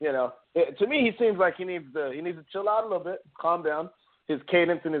 you know, to me, he seems like he needs to chill out a little bit, calm down. His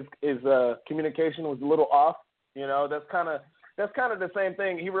cadence and his communication was a little off. You know, that's kind of the same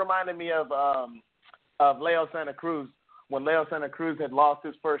thing. He reminded me of Leo Santa Cruz when Leo Santa Cruz had lost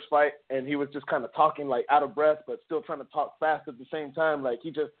his first fight, and he was just kind of talking like out of breath, but still trying to talk fast at the same time. Like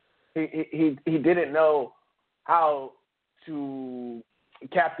he didn't know how to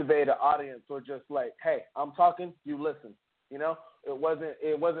captivate an audience or just like, hey, I'm talking, you listen. You know, it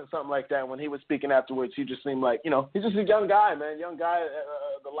wasn't something like that. When he was speaking afterwards, he just seemed like, you know, he's just a young guy, man. Young guy.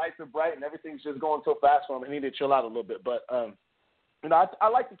 The lights are bright and everything's just going so fast for him. He need to chill out a little bit. But you know, I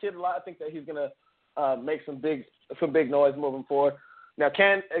like the kid a lot. I think that he's gonna make some big noise moving forward. Now,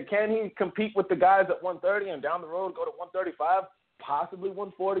 can he compete with the guys at 130 and down the road go to 135, possibly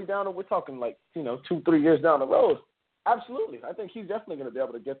 140 down? We're talking like, you know, 2-3 years down the road. Absolutely, I think he's definitely going to be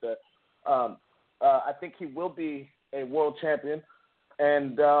able to get that. I think he will be a world champion,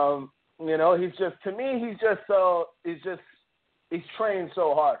 and you know, he's trained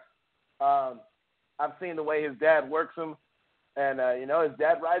so hard. I've seen the way his dad works him, and you know, his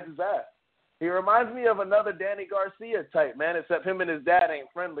dad rides his ass. He reminds me of another Danny Garcia type, man, except him and his dad ain't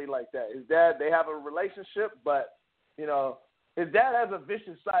friendly like that. His dad, they have a relationship, but, you know, his dad has a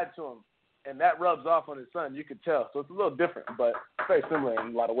vicious side to him, and that rubs off on his son. You could tell. So it's a little different, but very similar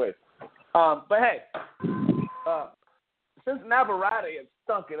in a lot of ways. But, hey, since Navarrete has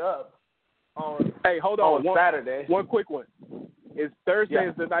stunk it up on Saturday. One quick one. Is Thursday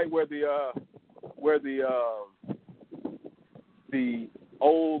is the night where the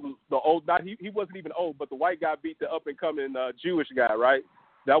old not he wasn't even old, but the white guy beat the up and coming Jewish guy, right?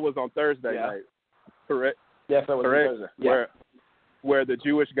 That was on Thursday night. Correct? Yes, that was correct. Thursday. Yeah. Where the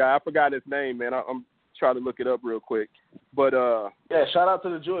Jewish guy, I forgot his name, man. I'm trying to look it up real quick. But yeah, shout out to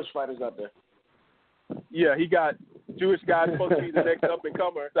the Jewish fighters out there. Yeah, he got Jewish guy supposed to be the next up and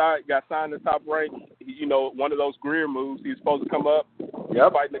comer. Got signed to Top Rank. You know, one of those Greer moves. He's supposed to come up.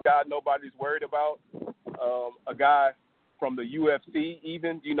 Fighting a guy nobody's worried about. A guy from the UFC,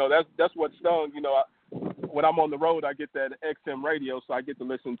 even, you know, that's what stung. You know, when I'm on the road, I get that XM radio, so I get to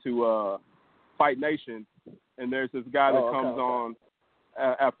listen to Fight Nation, and there's this guy that comes on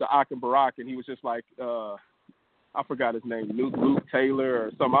after Akin Barak, and he was just like, I forgot his name, Luke Taylor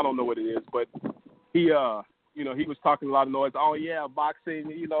or something. I don't know what it is, but he, you know, he was talking a lot of noise. Oh yeah, boxing.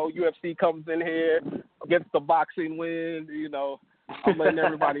 You know, UFC comes in here, gets the boxing win. You know. I'm letting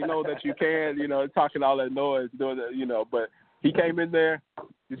everybody know that you can, you know, talking all that noise, doing the, you know, but he came in there,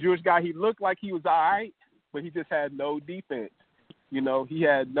 the Jewish guy, he looked like he was all right, but he just had no defense. You know, he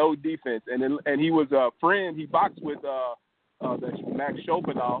had no defense. And he was a friend, he boxed with Max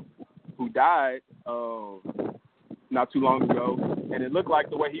Shobanov, who died not too long ago. And it looked like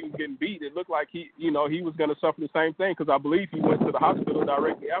the way he was getting beat, it looked like he was going to suffer the same thing, because I believe he went to the hospital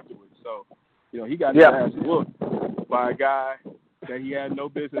directly afterwards. So, you know, he got his ass whooped by a guy that he had no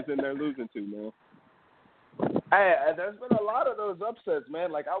business in there losing to, man. Hey, there's been a lot of those upsets,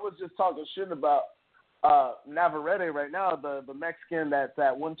 man. Like, I was just talking shit about Navarrete right now, the Mexican that's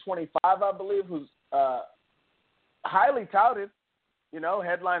at 125, I believe, who's highly touted, you know,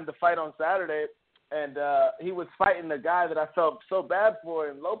 headlined the fight on Saturday. And he was fighting the guy that I felt so bad for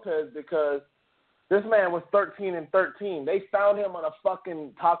in Lopez, because this man was 13-13. They found him on a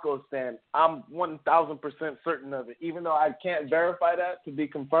fucking taco stand. I'm 1,000% certain of it, even though I can't verify that to be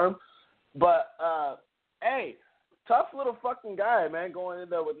confirmed. But, hey, tough little fucking guy, man, going in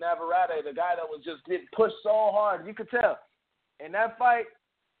there with Navarrete, the guy that was just getting pushed so hard. You could tell. In that fight,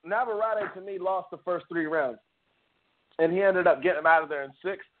 Navarrete, to me, lost the first 3 rounds. And he ended up getting him out of there in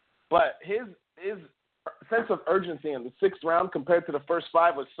 6. But his sense of urgency in the 6th round compared to the first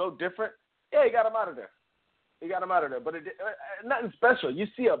 5 was so different. Yeah, he got him out of there. But it nothing special. You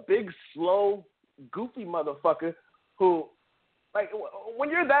see a big, slow, goofy motherfucker who, like, when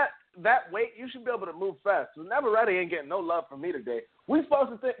you're that weight, you should be able to move fast. So Navarrete ain't getting no love from me today. We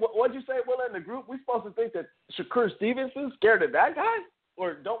supposed to think, what'd you say, Willa, in the group? We supposed to think that Shakur Stevenson's scared of that guy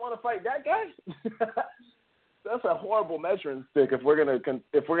or don't want to fight that guy? That's a horrible measuring stick if we're gonna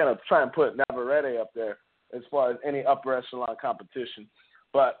try and put Navarrete up there as far as any upper echelon competition.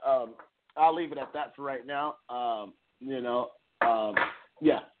 But I'll leave it at that for right now. Yeah,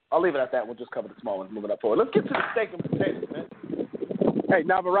 I'll leave it at that. We'll just cover the small ones moving up forward. Let's get to the steak and potatoes, man. Hey,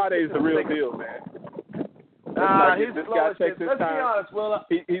 Navarrete is the real deal, man. He's this slow guy as takes shit. his Let's time. be honest, Will.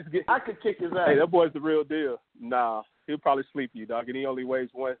 I could kick his ass. Hey, that boy's the real deal. Nah, he'll probably sleep you, dog. And he only weighs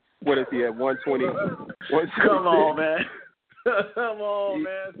what is he at, 120? Come on, man. Come on,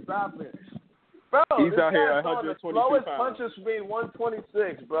 man. Stop it. Bro, he's out here at 122 the slowest pounds. punches for being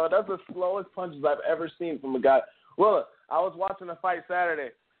 126, bro. That's the slowest punches I've ever seen from a guy. Well, I was watching a fight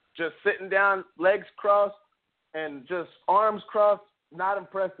Saturday, just sitting down, legs crossed, and just arms crossed, not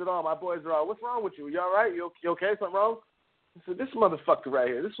impressed at all. My boys are all, what's wrong with you? You all right? You okay? Something wrong? I said, this motherfucker right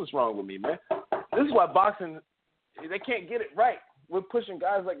here, this is what's wrong with me, man. This is why boxing, they can't get it right. We're pushing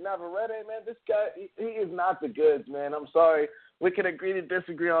guys like Navarrete, man. This guy, he is not the goods, man. I'm sorry. We can agree to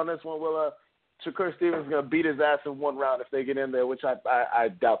disagree on this one. Shakur Stevens is going to beat his ass in 1 round if they get in there, which I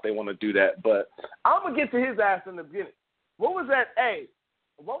doubt they want to do that. But I'm going to get to his ass in the beginning. What was that? Hey,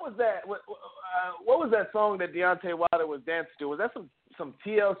 what was that? What was that song that Deontay Wilder was dancing to? Was that some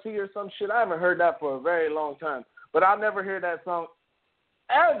TLC or some shit? I haven't heard that for a very long time. But I'll never hear that song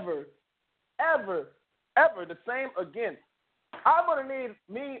ever the same again. I'm gonna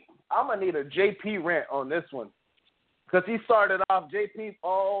need a JP rant on this one. Because he started off,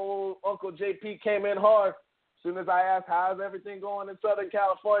 Uncle JP came in hard. As soon as I asked, how's everything going in Southern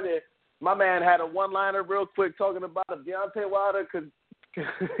California, my man had a one-liner real quick talking about if Deontay Wilder could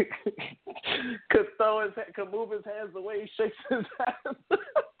move his hands the way he shakes his hands.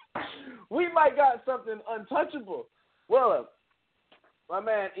 We might got something untouchable. Well, my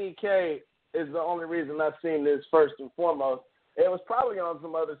man EK is the only reason I've seen this first and foremost. It was probably on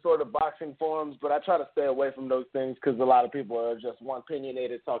some other sort of boxing forums, but I try to stay away from those things because a lot of people are just one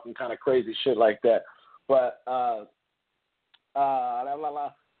opinionated, talking kind of crazy shit like that. But I'm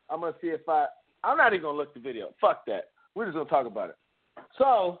going to see if I'm not even going to look the video. Fuck that. We're just going to talk about it.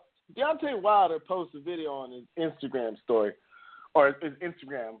 So Deontay Wilder posted a video on his Instagram story, or his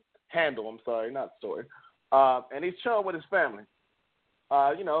Instagram handle, I'm sorry, not story. And he's chilling with his family,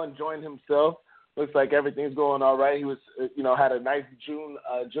 enjoying himself. Looks like everything's going all right. He was, had a nice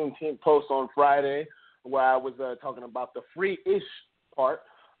Juneteenth post on Friday where I was talking about the free-ish part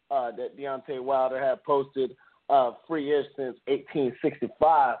that Deontay Wilder had posted, free-ish since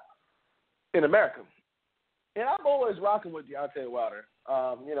 1865 in America. And I'm always rocking with Deontay Wilder.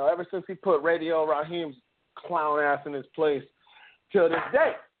 Ever since he put Radio Raheem's clown ass in his place till this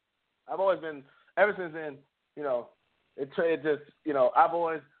day. I've always been, ever since then, I've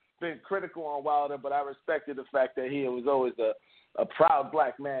always been critical on Wilder, but I respected the fact that he was always a proud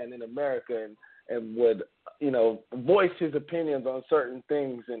black man in America and would, voice his opinions on certain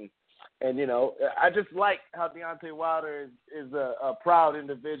things. And I just like how Deontay Wilder is a proud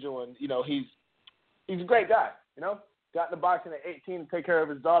individual, and, he's a great guy, got in the boxing at 18 to take care of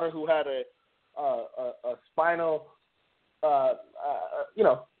his daughter who had a spinal,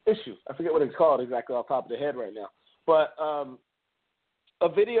 issue. I forget what it's called exactly off the top of the head right now. But a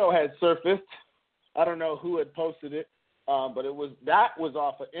video had surfaced. I don't know who had posted it, but that was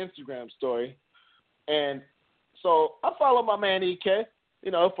off an Instagram story. And so I follow my man EK,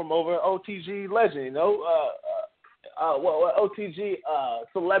 from over OTG legend, OTG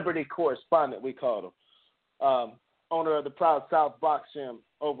celebrity correspondent, we called him, owner of the Proud South Box Gym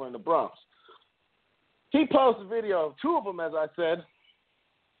over in the Bronx. He posted a video of 2 of them, as I said,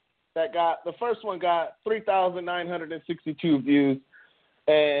 the first one got 3,962 views,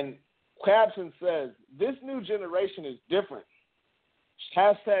 and caption says, "This new generation is different.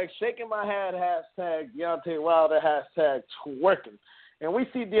 Hashtag shaking my head, hashtag Deontay Wilder, hashtag twerking." And we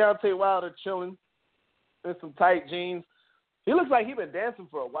see Deontay Wilder chilling in some tight jeans. He looks like he's been dancing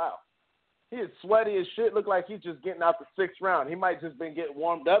for a while. He is sweaty as shit. Look like he's just getting out the 6th round. He might just been getting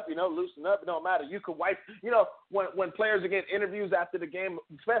warmed up, loosen up. It don't matter. You could wipe, when players are getting interviews after the game,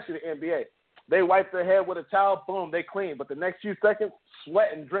 especially the NBA, they wipe their head with a towel, boom, they clean. But the next few seconds,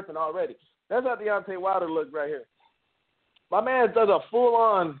 sweat and dripping already. That's how Deontay Wilder looked right here. My man does a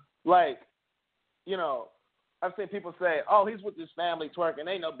full-on, like, you know, I've seen people say, oh, he's with his family twerking.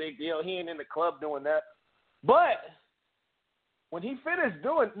 Ain't no big deal. He ain't in the club doing that. But when he finished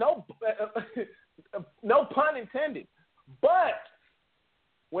doing, no pun intended, but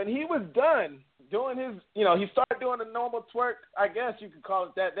when he was done doing his, you know, he started doing a normal twerk, I guess you could call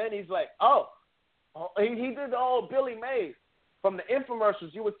it that. Then he's like, he did the old Billy Mays from the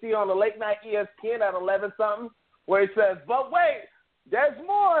infomercials you would see on the late night ESPN at 11-something, where he says, but wait, there's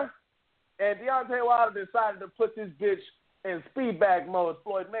more. And Deontay Wilder decided to put this bitch in speed bag mode,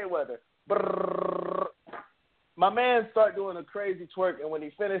 Floyd Mayweather. Brrr. My man started doing a crazy twerk, and when he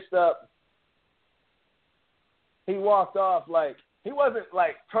finished up, he walked off like, he wasn't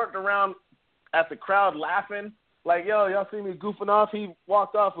like turned around at the crowd laughing, like, yo, y'all see me goofing off? He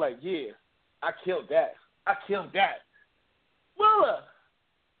walked off like, yeah, I killed that. Willa,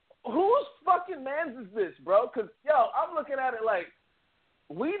 whose fucking man's is this, bro? Because, yo, I'm looking at it like,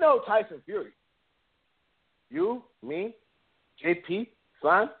 we know Tyson Fury. You, me, JP,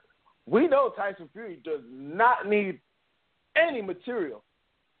 Slime. We know Tyson Fury does not need any material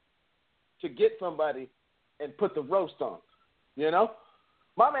to get somebody and put the roast on. You know?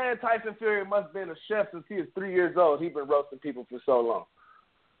 My man Tyson Fury must have been a chef since he was 3 years old. He's been roasting people for so long.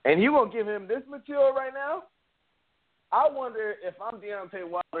 And you won't give him this material right now? I wonder if I'm Deontay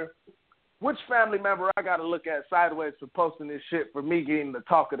Wilder, which family member I got to look at sideways for posting this shit for me getting the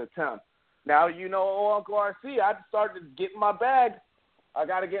talk of the town. Now, you know, Uncle RC, I started getting my bag. I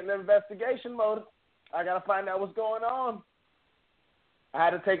got to get in the investigation mode. I got to find out what's going on. I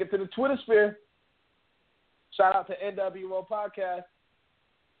had to take it to the Twitter sphere. Shout out to NWO Podcast.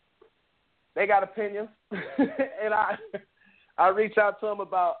 They got opinions. And I reached out to them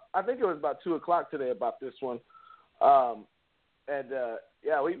about, I think it was about 2 o'clock today about this one.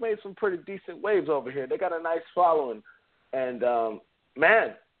 Yeah, we made some pretty decent waves over here. They got a nice following. And,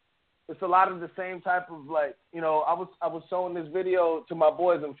 man, it's a lot of the same type of, like, you know, I was showing this video to my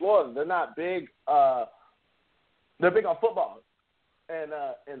boys in Florida. They're not big. They're big on football and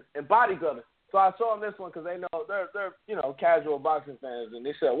bodybuilding. So I saw them this one because they know they're you know, casual boxing fans, and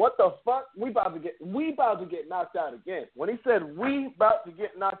they said, "What the fuck? We about to get knocked out again." When he said we about to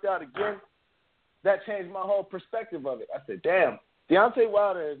get knocked out again, that changed my whole perspective of it. I said, "Damn, Deontay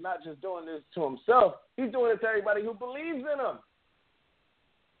Wilder is not just doing this to himself; he's doing it to everybody who believes in him."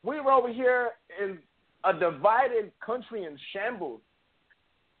 We were over here in a divided country in shambles,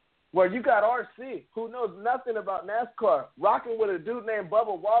 where you got RC, who knows nothing about NASCAR, rocking with a dude named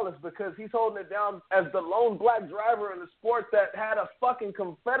Bubba Wallace because he's holding it down as the lone black driver in the sport that had a fucking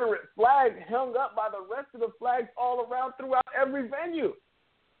Confederate flag hung up by the rest of the flags all around throughout every venue.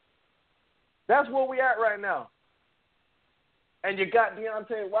 That's where we at right now. And you got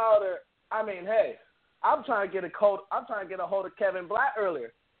Deontay Wilder. I mean, hey, I'm trying to get a hold of Kevin Blatt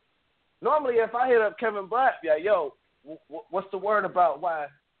earlier. Normally, if I hit up Kevin Blatt, yeah, yo, what's the word about why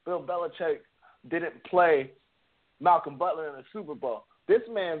Bill Belichick didn't play Malcolm Butler in the Super Bowl? This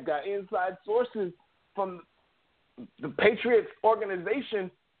man's got inside sources from the Patriots organization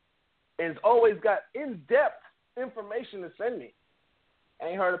and has always got in-depth information to send me.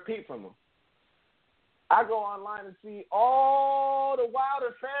 Ain't heard a peep from him. I go online and see all the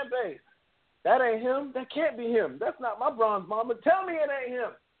Wilder fan base. That ain't him. That can't be him. That's not my bronze mama. Tell me it ain't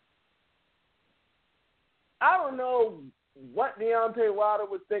him. I don't know what Deontay Wilder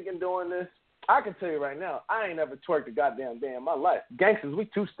was thinking doing this. I can tell you right now, I ain't never twerked a goddamn day in my life. Gangsters, we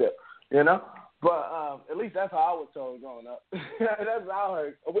two-step, you know? But at least that's how I was told growing up. That's how I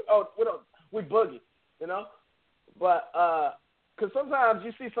heard. We boogie, you know? But because sometimes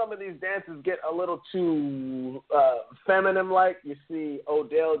you see some of these dances get a little too feminine-like. You see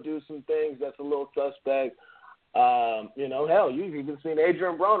Odell do some things that's a little suspect. You know, hell, you've even seen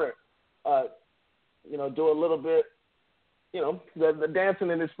Adrian Broner, you know, do a little bit, you know, the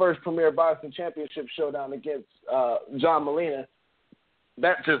dancing in his first Premier Boxing Championship showdown against John Molina.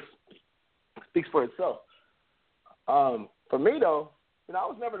 That just speaks for itself. For me, though, you know, I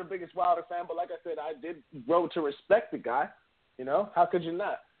was never the biggest Wilder fan, but like I said, I did grow to respect the guy. You know, how could you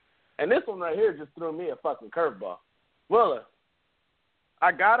not? And this one right here just threw me a fucking curveball. Willa,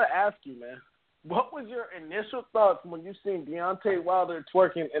 I got to ask you, man, what was your initial thoughts when you seen Deontay Wilder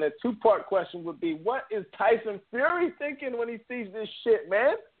twerking? And a two-part question would be, what is Tyson Fury thinking when he sees this shit,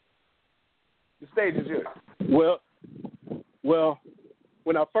 man? The stage is yours. Well,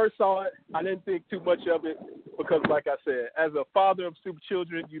 when I first saw it, I didn't think too much of it because, like I said, as a father of super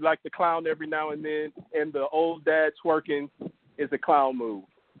children, you like to clown every now and then, and the old dad twerking is a clown move.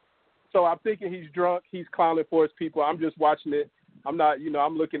 So I'm thinking he's drunk, he's clowning for his people. I'm just watching it. I'm not, you know,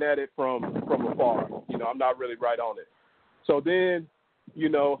 I'm looking at it from afar. You know, I'm not really right on it. So then, you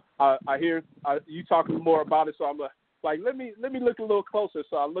know, I hear you talking more about it, so I'm like, let me look a little closer.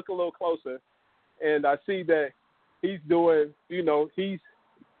 So I look a little closer, and I see that he's doing, you know, he's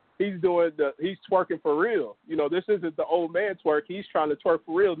twerking for real. You know, this isn't the old man twerk. He's trying to twerk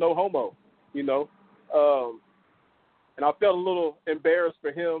for real, no homo, you know. And I felt a little embarrassed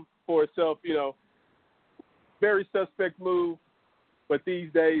for him, for himself, you know. Very suspect move, but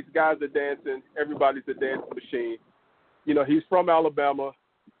these days guys are dancing. Everybody's a dancing machine. You know, he's from Alabama.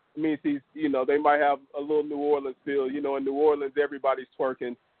 It means he's, you know, they might have a little New Orleans feel. You know, in New Orleans, everybody's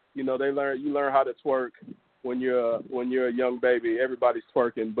twerking. You know, you learn how to twerk when you're a young baby. Everybody's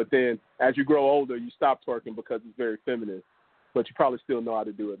twerking, but then as you grow older, you stop twerking because it's very feminine. But you probably still know how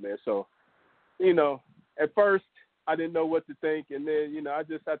to do it, man. So, you know, at first I didn't know what to think, and then, you know, I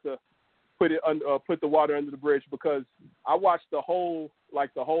just had to put the water under the bridge, because I watched the whole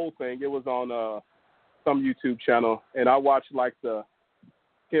thing. It was on some YouTube channel, and I watched like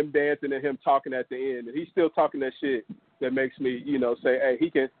him dancing and him talking at the end, and he's still talking that shit that makes me, you know, say, hey,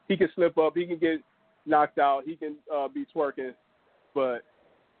 he can slip up, he can get knocked out, he can be twerking, but,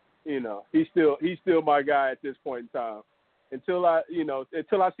 you know, he's still my guy at this point in time. Until I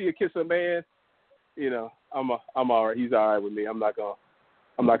see a kiss a man, you know, I'm all right. He's all right with me. I'm not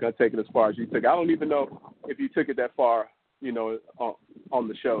gonna take it as far as you took it. I don't even know if you took it that far, you know, on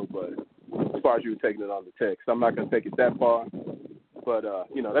the show, but as far as you were taking it on the text, I'm not gonna take it that far. But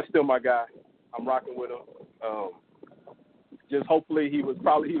you know, that's still my guy. I'm rocking with him. Just hopefully he was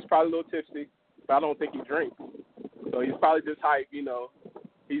probably a little tipsy, but I don't think he drinks. So he's probably just hype, you know.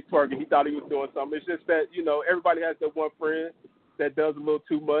 He's twerking. He thought he was doing something. It's just that, you know, everybody has that one friend that does a little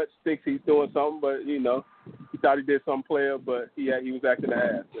too much, thinks he's doing something, but, you know, he thought he did something player, but he was acting an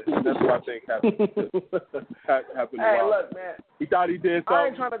ass. And that's what I think happened. Hey, look, man. He thought he did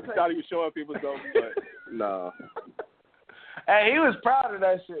something. He thought he was showing people something, but no. Hey, he was proud of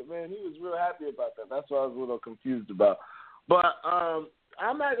that shit, man. He was real happy about that. That's what I was a little confused about. But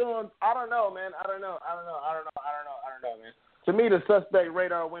I'm not going. I don't know, man. I don't know, man. To me, the suspect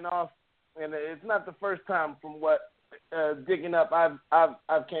radar went off, and it's not the first time from what digging up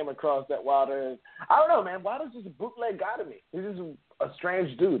I've came across that Wilder. I don't know, man. Wilder's just a bootleg guy to me. He's just a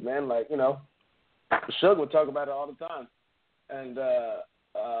strange dude, man. Like, you know, Suge would talk about it all the time, and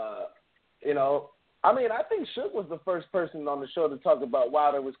you know, I mean, I think Suge was the first person on the show to talk about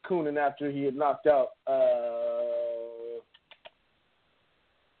Wilder was cooning after he had knocked out.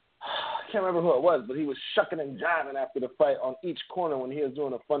 I can't remember who it was, but he was shucking and jiving after the fight on each corner when he was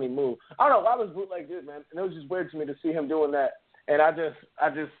doing a funny move. I don't know. I was bootleg good, man, and it was just weird to me to see him doing that. And I just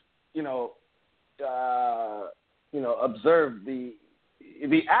observed the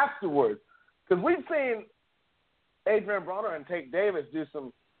afterwards, because we've seen Adrian Broner and Tank Davis do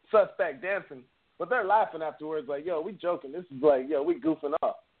some suspect dancing, but they're laughing afterwards, like, yo, we joking. This is like, yo, we goofing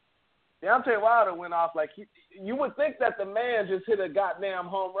off. Deontay Wilder went off like you would think that the man just hit a goddamn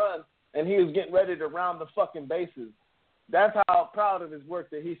home run and he was getting ready to round the fucking bases. That's how proud of his work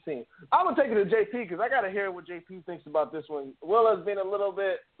that he's seen. I'm going to take it to JP because I got to hear what JP thinks about this one. Will has been a little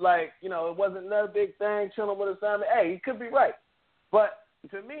bit like, you know, it wasn't no big thing, chilling with his family. Hey, he could be right. But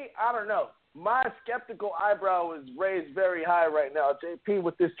to me, I don't know. My skeptical eyebrow is raised very high right now. JP,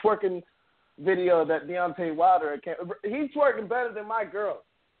 with this twerking video that Deontay Wilder, he's twerking better than my girl,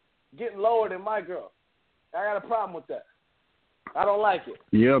 getting lower than my girl. I got a problem with that. I don't like it.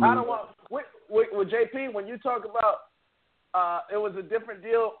 Yeah, man. I don't want with JP, when you talk about it was a different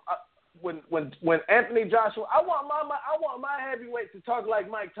deal when Anthony Joshua. I want my heavyweight to talk like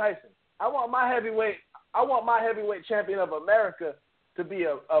Mike Tyson. I want my heavyweight champion of America to be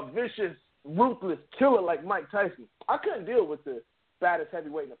a vicious, ruthless killer like Mike Tyson. I couldn't deal with the baddest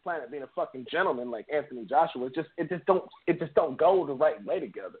heavyweight in the planet being a fucking gentleman like Anthony Joshua. It just don't go the right way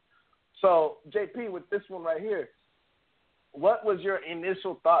together. So JP, with this one right here, what was your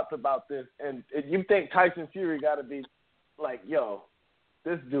initial thoughts about this? And you think Tyson Fury got to be like, yo,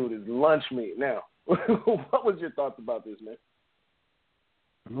 this dude is lunch meat now. What was your thoughts about this, man?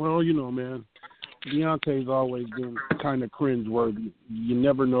 Well, you know, man, Deontay's always been kind of cringeworthy. You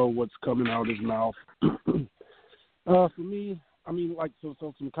never know what's coming out of his mouth. For me, I mean, like, so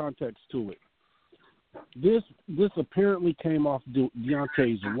some context to it. This apparently came off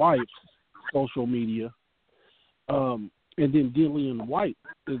Deontay's wife's social media, and then Dillian White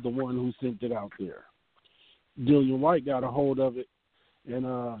is the one who sent it out there. Dillian White got a hold of it and,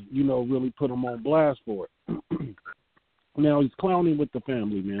 really put him on blast for it. Now, he's clowning with the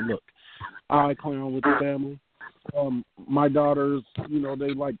family, man. Look, I clown with the family. My daughters,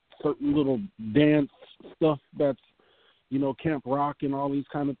 they like certain little dance stuff that's, camp rock and all these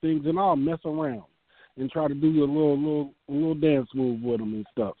kind of things, and I'll mess around. and try to do a little dance move with them and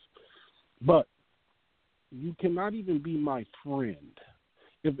stuff. But you cannot even be my friend.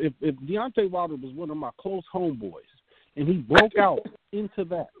 If Deontay Wilder was one of my close homeboys and he broke out into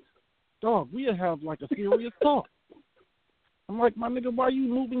that, dog, we'd have like a serious talk. I'm like, my nigga, why are you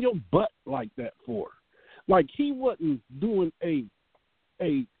moving your butt like that for? Like, he wasn't doing a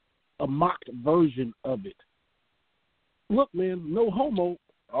mocked version of it. Look, man, no homo.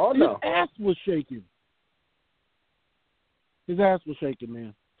 Oh, no. His ass was shaking. His ass was shaking,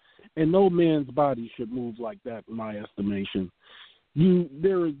 man. And no man's body should move like that, in my estimation. You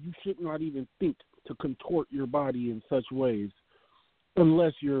should not even think to contort your body in such ways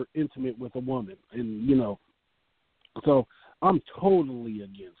unless you're intimate with a woman. And, so I'm totally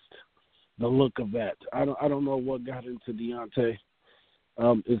against the look of that. I don't know what got into Deontay.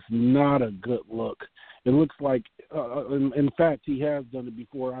 It's not a good look. It looks like, in fact, he has done it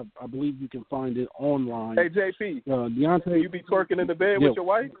before. I believe you can find it online. Hey, JP, Deontay, you be twerking in the bed with your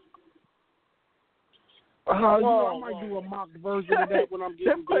wife? I might do a mock version of that when I'm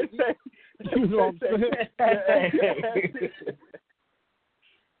getting busy. You know what I'm saying?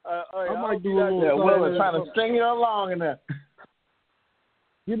 I might do a little. Yeah, Will trying to string you along in there.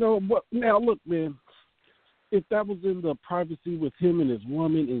 You know what? Now look, man. If that was in the privacy with him and his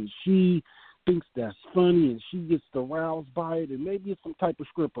woman, and she thinks that's funny, and she gets aroused by it, and maybe it's some type of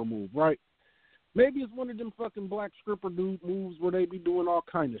stripper move, right? Maybe it's one of them fucking black stripper dude moves where they be doing all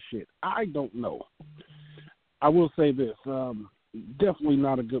kind of shit. I don't know. I will say this, definitely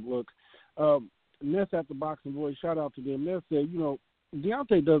not a good look. Ness at the Boxing Voice, shout out to them. Ness said,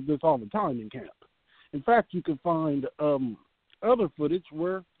 Deontay does this all the time in camp. In fact, you can find other footage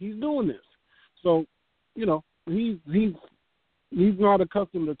where he's doing this. So, he's not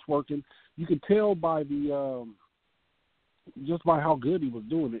accustomed to twerking. You could tell by just by how good he was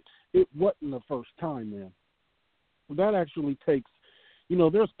doing it. It wasn't the first time, man. That actually takes,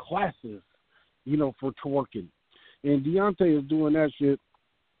 there's classes, for twerking. And Deontay is doing that shit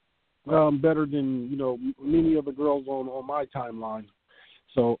better than, many of the girls on my timeline.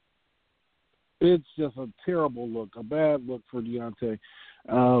 So it's just a terrible look, a bad look for Deontay.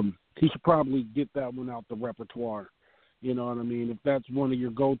 He should probably get that one out the repertoire. You know what I mean? If that's one of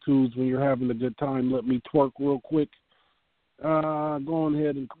your go-tos when you're having a good time, let me twerk real quick. Go on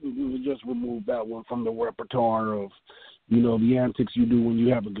ahead and just remove that one from the repertoire of, the antics you do when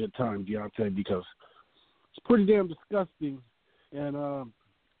you have a good time, Deontay, because it's pretty damn disgusting, and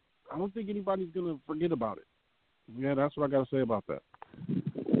I don't think anybody's going to forget about it. Yeah, that's what I got to say about that.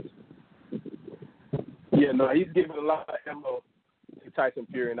 Yeah, no, he's giving a lot of ammo to Tyson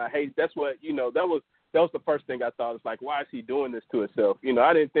Fury, and I hate. That's what that was the first thing I thought. It's like, why is he doing this to himself?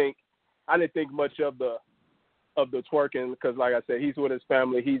 I didn't think much of the twerking because, like I said, he's with his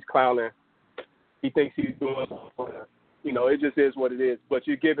family. He's clowning. He thinks he's doing something. It just is what it is. But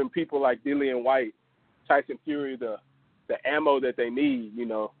you're giving people like Dillian White, Tyson Fury the ammo that they need.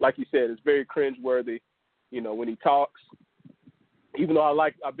 Like you said, it's very cringeworthy. When he talks, even though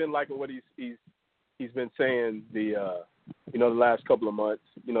I've been liking what he's been saying the last couple of months.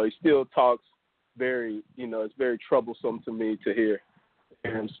 He still talks very, it's very troublesome to me to hear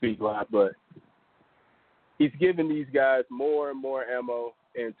him speak a lot, but he's giving these guys more and more ammo,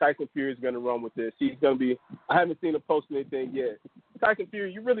 and Tyson Fury is going to run with this. He's going to be – I haven't seen him post anything yet. Tyson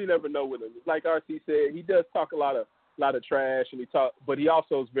Fury, you really never know with him. Like RC said, he does talk a lot of trash, but he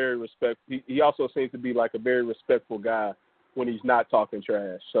also is very respectful. He also seems to be like a very respectful guy when he's not talking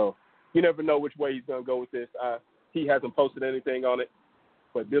trash. So you never know which way he's going to go with this. He hasn't posted anything on it,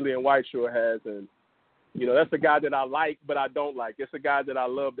 but Dillian White sure has, and that's a guy that I like, but I don't like. It's a guy that I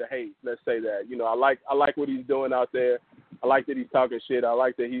love to hate. Let's say that. I like what he's doing out there. I like that he's talking shit. I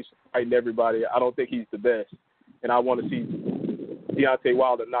like that he's fighting everybody. I don't think he's the best, and I want to see Deontay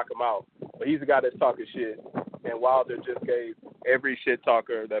Wilder knock him out. But he's a guy that's talking shit, and Wilder just gave every shit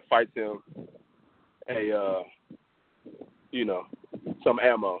talker that fights him some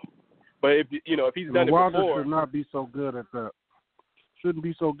ammo. But if he's done it Wilder before, should not be so good at that. Shouldn't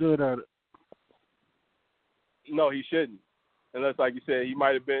be so good at it. No, he shouldn't. Unless, like you said, he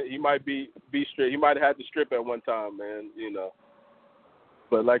might be straight. He might have had to strip at one time, man.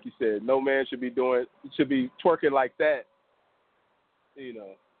 But like you said, no man should be twerking like that.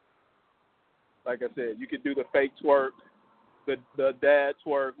 Like I said, you could do the fake twerk, the dad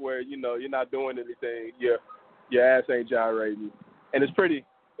twerk where you're not doing anything. Your ass ain't gyrating, and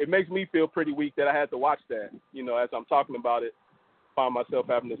it makes me feel pretty weak that I had to watch that. As I'm talking about it, find myself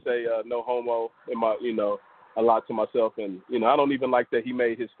having to say no homo in my a lot to myself, and I don't even like that he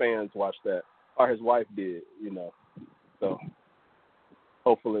made his fans watch that, or his wife did, so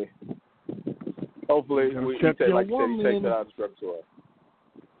hopefully Hopefully, we take, like you said, he takes that out of the repertoire.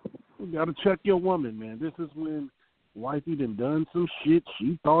 You got to check your woman, man. This is when wifey done some shit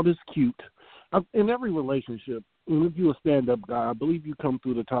she thought is cute. In every relationship, and if you're a stand-up guy, I believe you come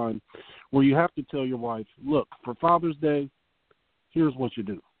through the time where you have to tell your wife, look, for Father's Day, here's what you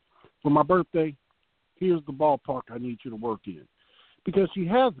do. For my birthday, here's the ballpark I need you to work in. Because she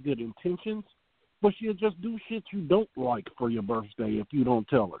has good intentions, but she'll just do shit you don't like for your birthday if you don't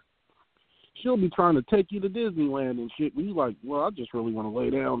tell her. She'll be trying to take you to Disneyland and shit, and you're like, well, I just really want to lay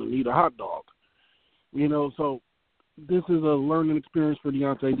down and eat a hot dog. You know, so this is a learning experience for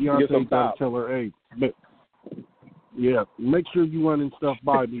Deontay. Deontay got to tell her, hey, but, yeah, make sure you running stuff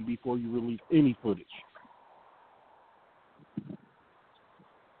by me before you release any footage.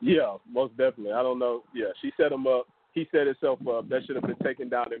 Yeah, most definitely. I don't know. Yeah, she set him up. He set himself up. That should have been taken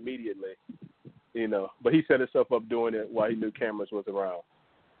down immediately, you know. But he set himself up doing it while he knew cameras was around.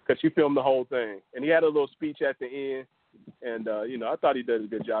 Because she filmed the whole thing. And he had a little speech at the end. And, you know, I thought he did a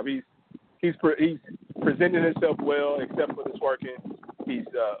good job. He's presenting himself well, except for the twerking. He's,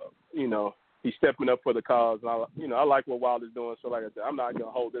 you know, he's stepping up for the cause. And I like what Wilder's doing. So, like I said, I'm not going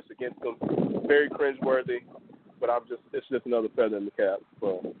to hold this against him. Very cringeworthy. But it's just another feather in the cap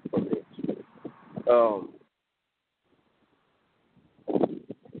for me.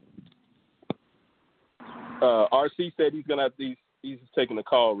 RC said he's gonna have he's taking a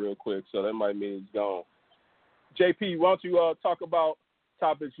call real quick, so that might mean he's gone. JP, why don't you talk about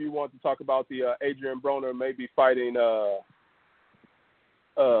topics you want to talk about? The Adrian Broner maybe fighting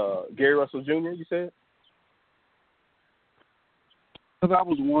Gary Russell Jr., you said? That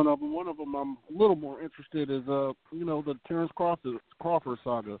was one of them. One of them I'm a little more interested is, the Terrence Crawford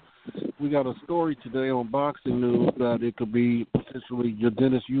saga. We got a story today on Boxing News that it could be potentially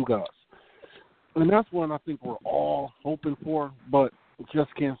Dennis Ugas. And that's one I think we're all hoping for, but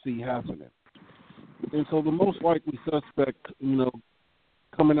just can't see happening. And so the most likely suspect,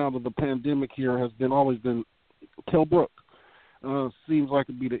 coming out of the pandemic here has always been Kell Brook. Seems like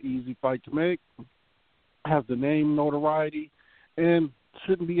it'd be the easy fight to make, has the name notoriety, and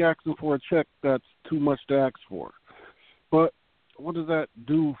shouldn't be asking for a check that's too much to ask for. But what does that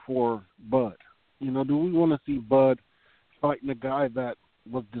do for Bud? Do we want to see Bud fighting a guy that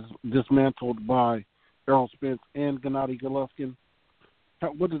was dismantled by Errol Spence and Gennady Golovkin?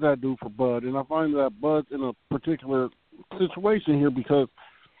 What does that do for Bud? And I find that Bud's in a particular situation here because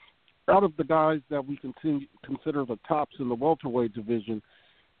out of the guys that we consider the tops in the welterweight division,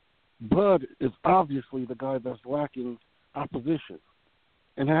 Bud is obviously the guy that's lacking opposition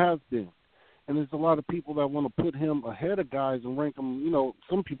and has been. And there's a lot of people that want to put him ahead of guys and rank him,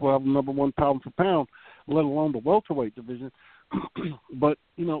 some people have him number one pound for pound, let alone the welterweight division. But,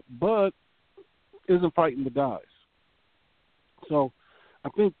 Bud isn't fighting the guys. So I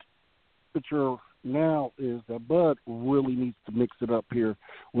think the picture now is that Bud really needs to mix it up here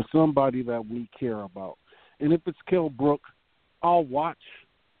with somebody that we care about. And if it's Kell Brook, I'll watch.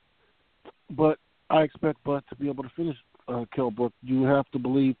 But I expect Bud to be able to finish Kell Brook. You have to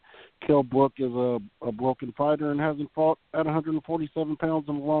believe Kell Brook is a broken fighter and hasn't fought at 147 pounds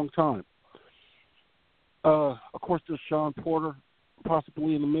in a long time. Of course, there's Sean Porter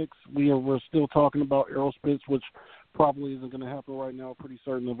possibly in the mix. We're still talking about Errol Spence, which probably isn't going to happen right now. Pretty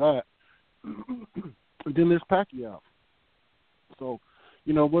certain of that. And then there's Pacquiao. So,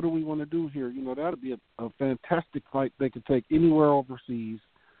 what do we want to do here? That would be a fantastic fight they could take anywhere overseas.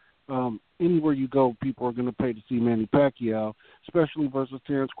 Anywhere you go, people are going to pay to see Manny Pacquiao, especially versus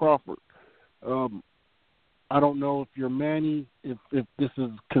Terrence Crawford. I don't know if you're Manny, if this is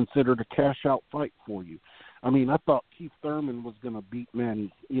considered a cash-out fight for you. I mean, I thought Keith Thurman was going to beat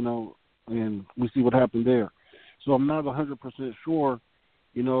Manny, and we see what happened there. So I'm not 100% sure,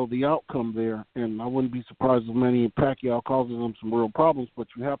 the outcome there, and I wouldn't be surprised if Manny and Pacquiao causes them some real problems, but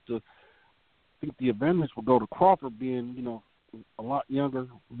you have to think the advantage will go to Crawford being, a lot younger,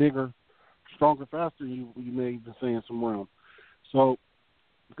 bigger, stronger, faster, you may even say in some rounds. So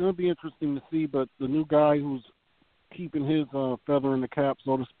it's going to be interesting to see, but the new guy who's keeping his feather in the cap,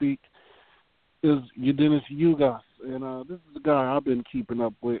 so to speak, is Dennis Ugas. And this is a guy I've been keeping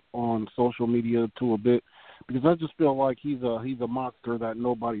up with on social media to a bit because I just feel like he's a monster that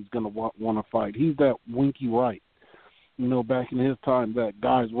nobody's going to want to fight. He's that Winky Wright, back in his time that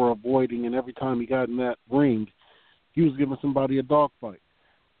guys were avoiding, and every time he got in that ring, he was giving somebody a dogfight.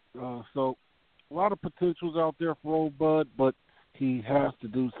 So a lot of potentials out there for old Bud, but he has to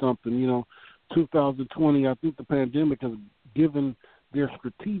do something. 2020, I think the pandemic has given their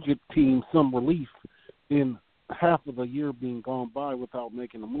strategic team some relief in half of the year being gone by without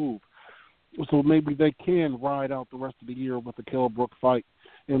making a move. So maybe they can ride out the rest of the year with the Kell Brook fight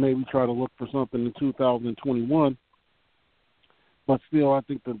and maybe try to look for something in 2021. But still, I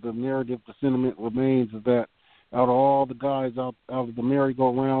think that the narrative, the sentiment remains is that out of all the guys out of the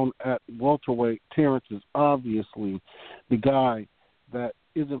merry-go-round at welterweight, Terrence is obviously the guy that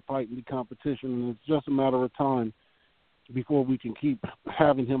isn't fighting the competition, and it's just a matter of time before we can keep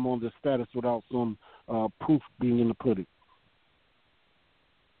having him on this status without some proof being in the pudding.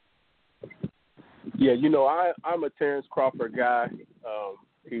 Yeah, I'm a Terrence Crawford guy.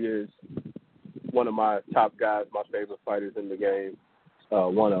 He is one of my top guys, my favorite fighters in the game,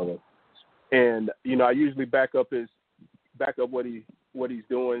 one of them. And I usually back up what he's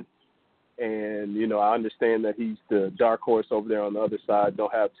doing, and I understand that he's the dark horse over there on the other side.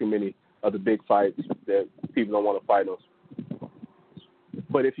 Don't have too many other big fights that people don't want to fight him.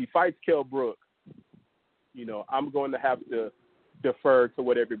 But if he fights Kell Brook, I'm going to have to defer to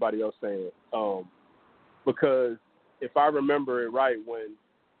what everybody else is saying, because if I remember it right, when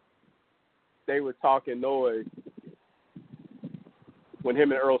they were talking noise, when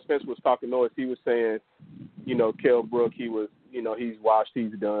him and Earl Spence was talking noise, he was saying, Kell Brook, he was, he's washed,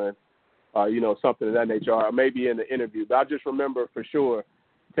 he's done, something of that nature, or maybe in the interview. But I just remember for sure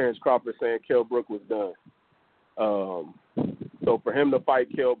Terrence Crawford saying Kell Brook was done. So for him to fight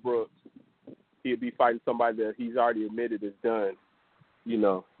Kell Brook, he'd be fighting somebody that he's already admitted is done,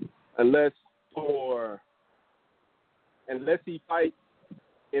 unless he fights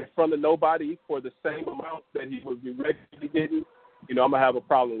in front of nobody for the same amount that he was regularly getting, I'm going to have a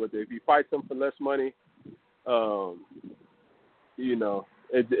problem with it. If he fights him for less money,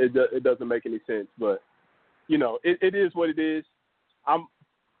 it doesn't make any sense. But, it is what it is.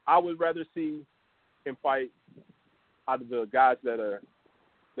 I would rather see him fight out of the guys that are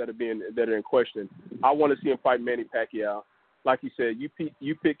in question. I want to see him fight Manny Pacquiao. Like you said,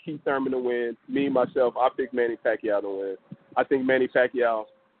 you pick Keith Thurman to win. Me, myself, I pick Manny Pacquiao to win. I think Manny Pacquiao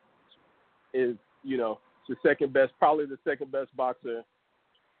is, probably the second best boxer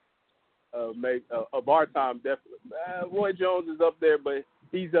of our time. Definitely, Roy Jones is up there, but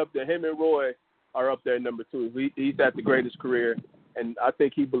he's up there. Him and Roy are up there at number two. He's had the greatest career, and I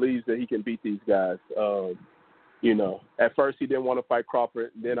think he believes that he can beat these guys. At first he didn't want to fight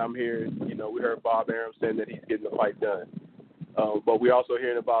Crawford. Then I'm hearing, we heard Bob Arum saying that he's getting the fight done. But we're also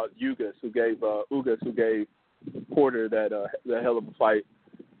hearing about Ugas, who gave Porter that hell of a fight.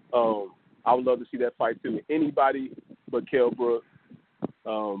 I would love to see that fight too. Anybody but Kell Brook.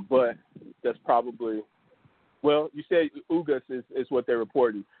 But that's probably, well, you said Ugas is what they're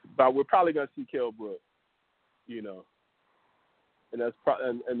reporting, but we're probably going to see Kell Brook. And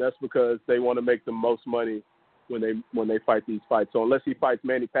that's because they want to make the most money when they fight these fights. So unless he fights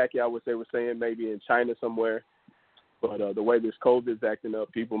Manny Pacquiao, which they were saying maybe in China somewhere, but the way this COVID is acting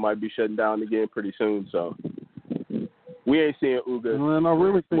up, people might be shutting down again pretty soon. So we ain't seeing Ugas. And I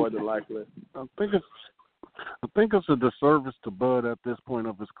really think, more than likely. I think it's a disservice to Bud at this point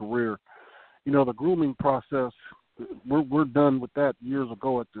of his career. The grooming process, we're done with that years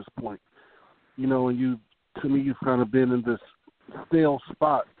ago at this point. And you've kind of been in this stale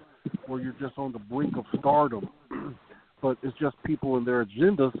spot where you're just on the brink of stardom, but it's just people and their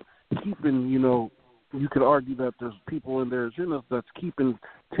agendas keeping, you could argue that there's people in their agendas that's keeping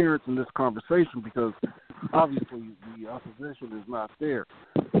Terrence in this conversation because obviously the opposition is not there.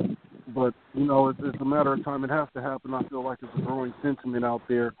 But, it's a matter of time. It has to happen. I feel like it's a growing sentiment out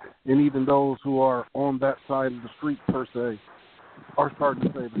there, and even those who are on that side of the street, per se, are starting to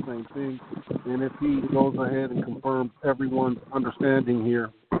say the same thing. And if he goes ahead and confirms everyone's understanding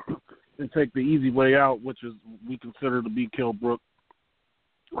here and take the easy way out, which is we consider to be Kell Brook,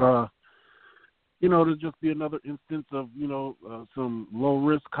 there'll just be another instance of, some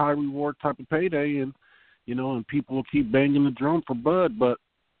low-risk, high-reward type of payday, and people will keep banging the drum for Bud. But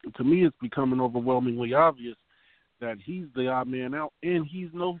to me, it's becoming overwhelmingly obvious that he's the odd man out, and he's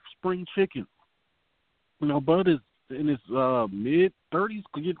no spring chicken. Bud is in his mid-30s,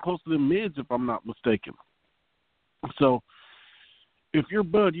 could get close to the mids if I'm not mistaken. So if you're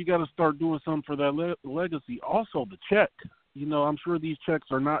Bud, you got to start doing something for that legacy. Also, the check. I'm sure these checks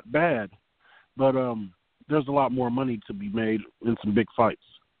are not bad, but there's a lot more money to be made in some big fights.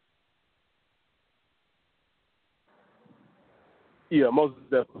 Yeah, most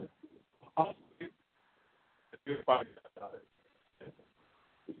definitely. I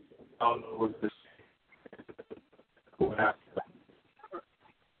don't know what this.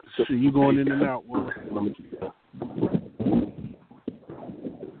 So you going in and out? Well,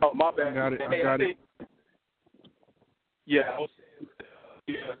 oh, my bad. I got it. Yeah, I was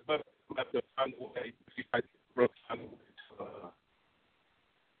saying, but I have to find a way.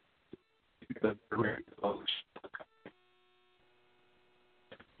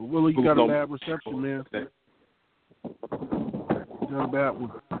 Willie, you got a bad reception, man. You got a bad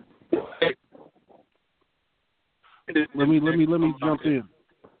one. Let me jump in.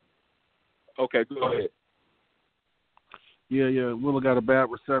 Okay, go ahead. Yeah. Willie got a bad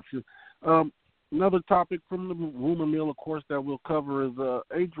reception. Another topic from the rumor mill, of course, that we'll cover is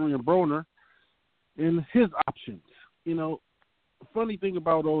Adrian Broner and his options. You know, the funny thing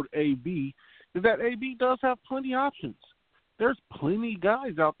about old AB is that AB does have plenty of options. There's plenty of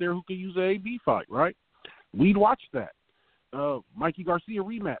guys out there who could use an AB fight, right? We'd watch that. Mikey Garcia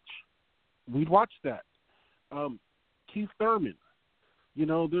rematch. We'd watch that. Keith Thurman. You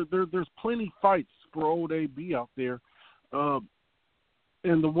know, there's plenty fights for old AB out there.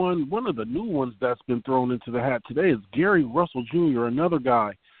 And one of the new ones that's been thrown into the hat today is Gary Russell Jr., another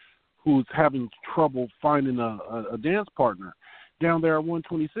guy who's having trouble finding a dance partner. Down there at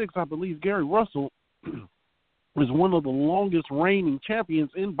 126, I believe Gary Russell is one of the longest reigning champions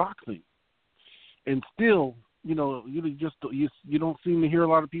in boxing. And still, you know, you don't seem to hear a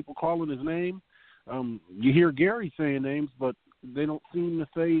lot of people calling his name. You hear Gary saying names, but they don't seem to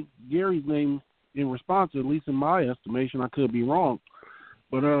say Gary's name in response, at least in my estimation. I could be wrong.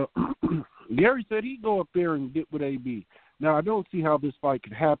 But Gary said he'd go up there and get with AB. Now, I don't see how this fight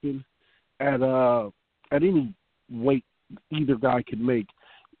could happen at any weight either guy could make.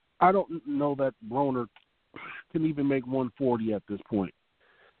 I don't know that Broner can even make 140 at this point.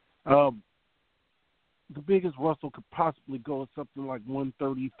 The biggest Russell could possibly go is something like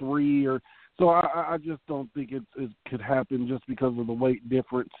 133 or so. I just don't think it could happen just because of the weight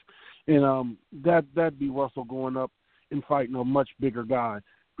difference. And that'd be Russell going up and fighting a much bigger guy.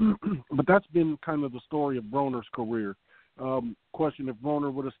 But that's been kind of the story of Broner's career. Question, if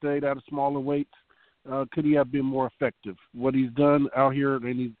Broner would have stayed at a smaller weight, could he have been more effective? What he's done out here,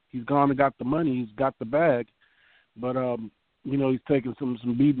 and he's gone and got the money, he's got the bag, but you know, he's taking some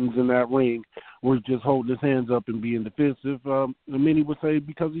beatings in that ring where he's just holding his hands up and being defensive. And many would say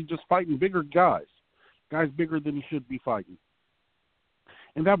because he's just fighting bigger guys bigger than he should be fighting.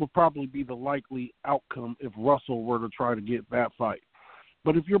 And that would probably be the likely outcome if Russell were to try to get that fight.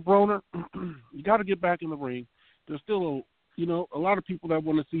 But if you're Broner, you got to get back in the ring. There's still a lot of people that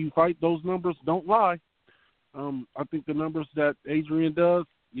want to see you fight. Those numbers don't lie. I think the numbers that Adrian does,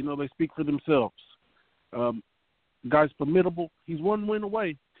 you know, they speak for themselves. Guy's formidable. He's one win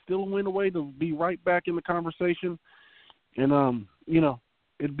away, still a win away to be right back in the conversation. And, you know,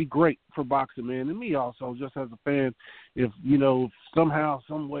 it'd be great for boxing, man. And me also, just as a fan, if somehow,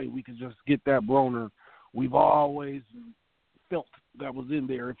 some way we could just get that Broner we've always felt that was in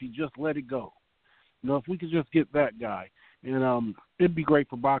there, if he just let it go. You know, if we could just get that guy. And it'd be great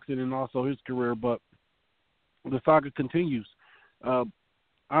for boxing and also his career. But the saga continues. I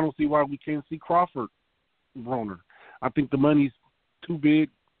don't see why we can't see Crawford Broner. I think the money's too big.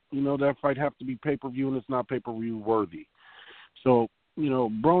 You know, that fight have to be pay-per-view, and it's not pay-per-view worthy. So, you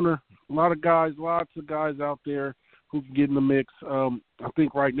know, Broner, lots of guys out there who can get in the mix. I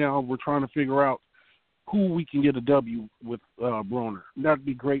think right now we're trying to figure out who we can get a W with Broner. That'd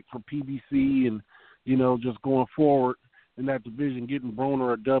be great for PBC and, you know, just going forward in that division, getting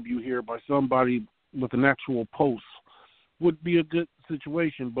Broner a W here by somebody with an actual post would be a good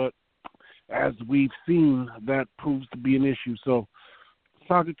situation. But as we've seen, that proves to be an issue. So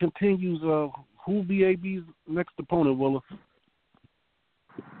saga continues. Who will be AB's next opponent, Willis?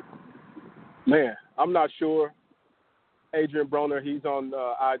 Man, I'm not sure. Adrian Broner, he's on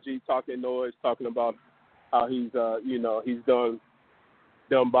IG talking noise, talking about how he's, he's done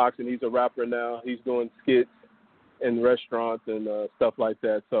boxing. He's a rapper now. He's doing skits in restaurants and stuff like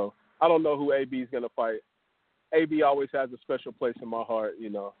that. So I don't know who AB is going to fight. AB always has a special place in my heart, you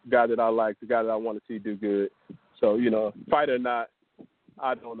know, guy that I like, the guy that I want to see do good. So, you know, fight or not,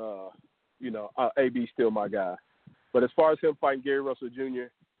 I don't, AB's still my guy. But as far as him fighting Gary Russell Jr.,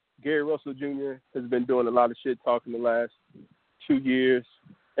 has been doing a lot of shit talking the last 2 years,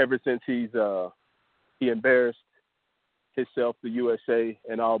 ever since he embarrassed himself, the USA,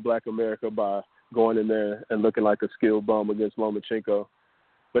 and all Black America by going in there and looking like a skilled bum against Lomachenko.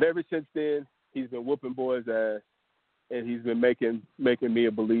 But ever since then, he's been whooping boys' ass, and he's been making me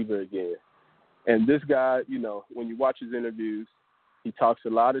a believer again. And this guy, you know, when you watch his interviews, he talks a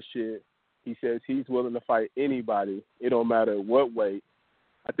lot of shit. He says he's willing to fight anybody. It don't matter what weight.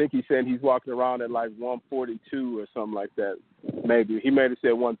 I think he's saying he's walking around at like 142 or something like that. Maybe. He may have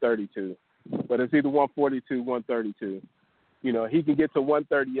said 132. But it's either 142, 132. You know, he can get to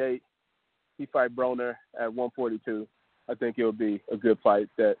 138. He fight Broner at 142. I think it'll be a good fight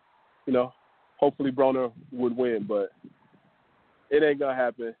that, you know, hopefully Broner would win, but it ain't going to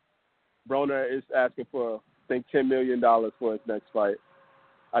happen. Broner is asking for, I think, $10 million for his next fight.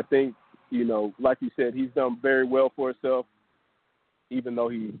 I think, like you said, he's done very well for himself, even though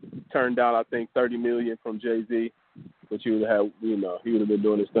he turned down, I think, $30 million from Jay-Z, which he would have, he would have been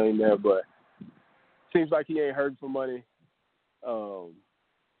doing his thing there. But seems like he ain't hurting for money.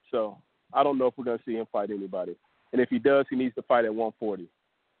 So I don't know if we're going to see him fight anybody. And if he does, he needs to fight at 140.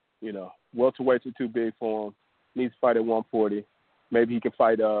 Welterweights are too big for him. He needs to fight at 140. Maybe he can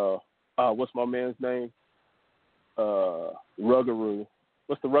fight, what's my man's name? Ruggaroo.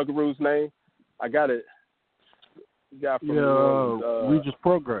 What's the Ruggaroo's name? I got it. Guy from Regis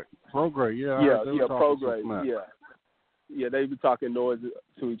Prograis. Prograis. Yeah, they be talking noise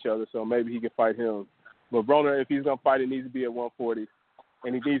to each other, so maybe he can fight him. But Broner, if he's gonna fight, it needs to be at 140,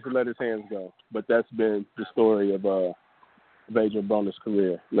 and he needs to let his hands go. But that's been the story of Adrian Broner's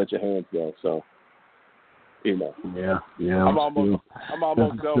career. Let your hands go. So, Yeah. I'm almost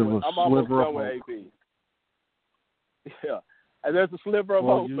done with AB. Yeah. And there's a sliver of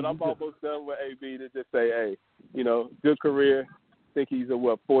hope, but I'm almost done with AB to just say, hey, good career. I think he's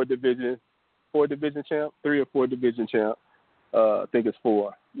a four division champ, 3 or 4 division champ. I think it's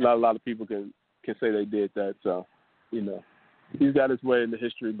 4. Not a lot of people can say they did that. So, he's got his way in the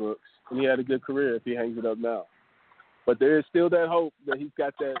history books, and he had a good career if he hangs it up now. But there is still that hope that he's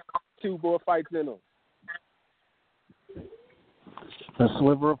got that 2 more fights in him. A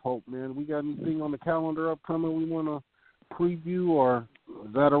sliver of hope, man. We got anything on the calendar upcoming we want to preview, or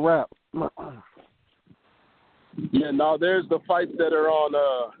is that a wrap? Yeah, no, there's the fights that are on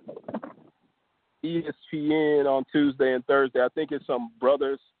ESPN on Tuesday and Thursday. I think it's some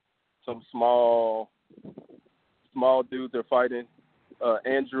brothers, some small dudes are fighting.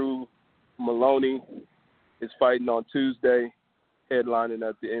 Andrew Maloney is fighting on Tuesday, headlining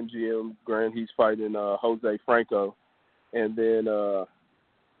at the MGM Grand. He's fighting Jose Franco. And then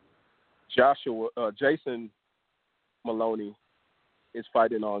Jason Maloney is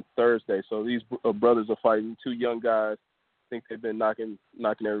fighting on Thursday. So these brothers are fighting 2 young guys. I think they've been knocking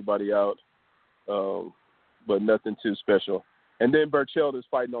everybody out, but nothing too special. And then Burchell is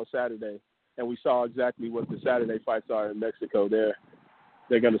fighting on Saturday, and we saw exactly what the Saturday fights are in Mexico. They're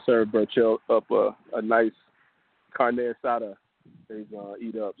going to serve Burchell up a nice carne asada that he's going to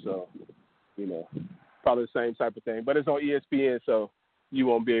eat up. So, probably the same type of thing. But it's on ESPN, so you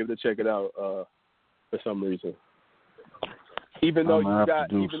won't be able to check it out for some reason. Even though you got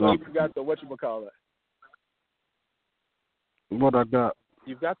the whatchamacallit. What I got?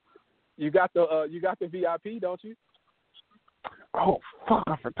 You got the VIP, don't you? Oh fuck!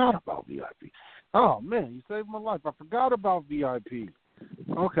 I forgot about VIP. Oh man, you saved my life. I forgot about VIP.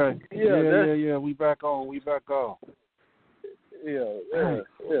 Okay. Yeah. We back on. Yeah.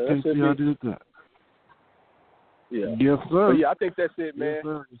 That's it. I did that. Yeah. Yes, sir. But yeah, I think that's it, man.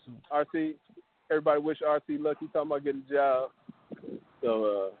 Yes, sir. RC, everybody wish RC luck. He's talking about getting a job.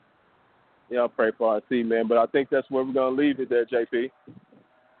 So, I'll pray for RC, man. But I think that's where we're going to leave it there, JP.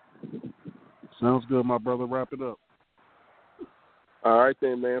 Sounds good, my brother. Wrap it up. All right,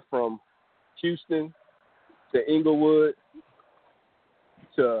 then, man. From Houston to Inglewood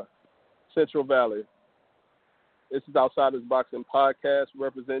to Central Valley. This is Outsiders Boxing Podcast,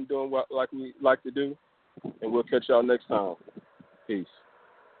 representing doing what like we like to do. And we'll catch y'all next time. Peace.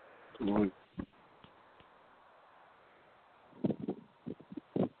 Right.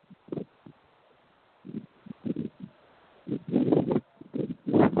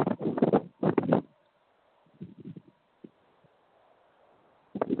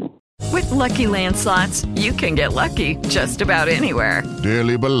 With Lucky Land Slots, you can get lucky just about anywhere.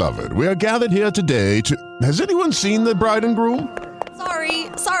 Dearly beloved, we are gathered here today to... Has anyone seen the bride and groom?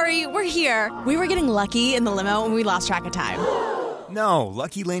 Sorry, we're here. We were getting lucky in the limo and we lost track of time. No,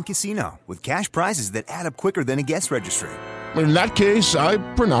 Lucky Land Casino, with cash prizes that add up quicker than a guest registry. In that case, I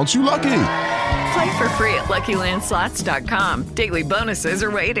pronounce you lucky. Play for free at LuckyLandSlots.com. Daily bonuses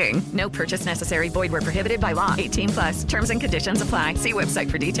are waiting. No purchase necessary. Void where prohibited by law. 18+. Terms and conditions apply. See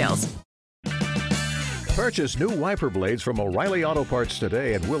website for details. Purchase new wiper blades from O'Reilly Auto Parts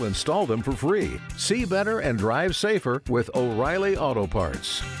today and we'll install them for free. See better and drive safer with O'Reilly Auto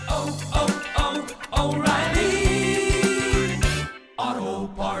Parts. O'Reilly Auto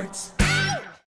Parts.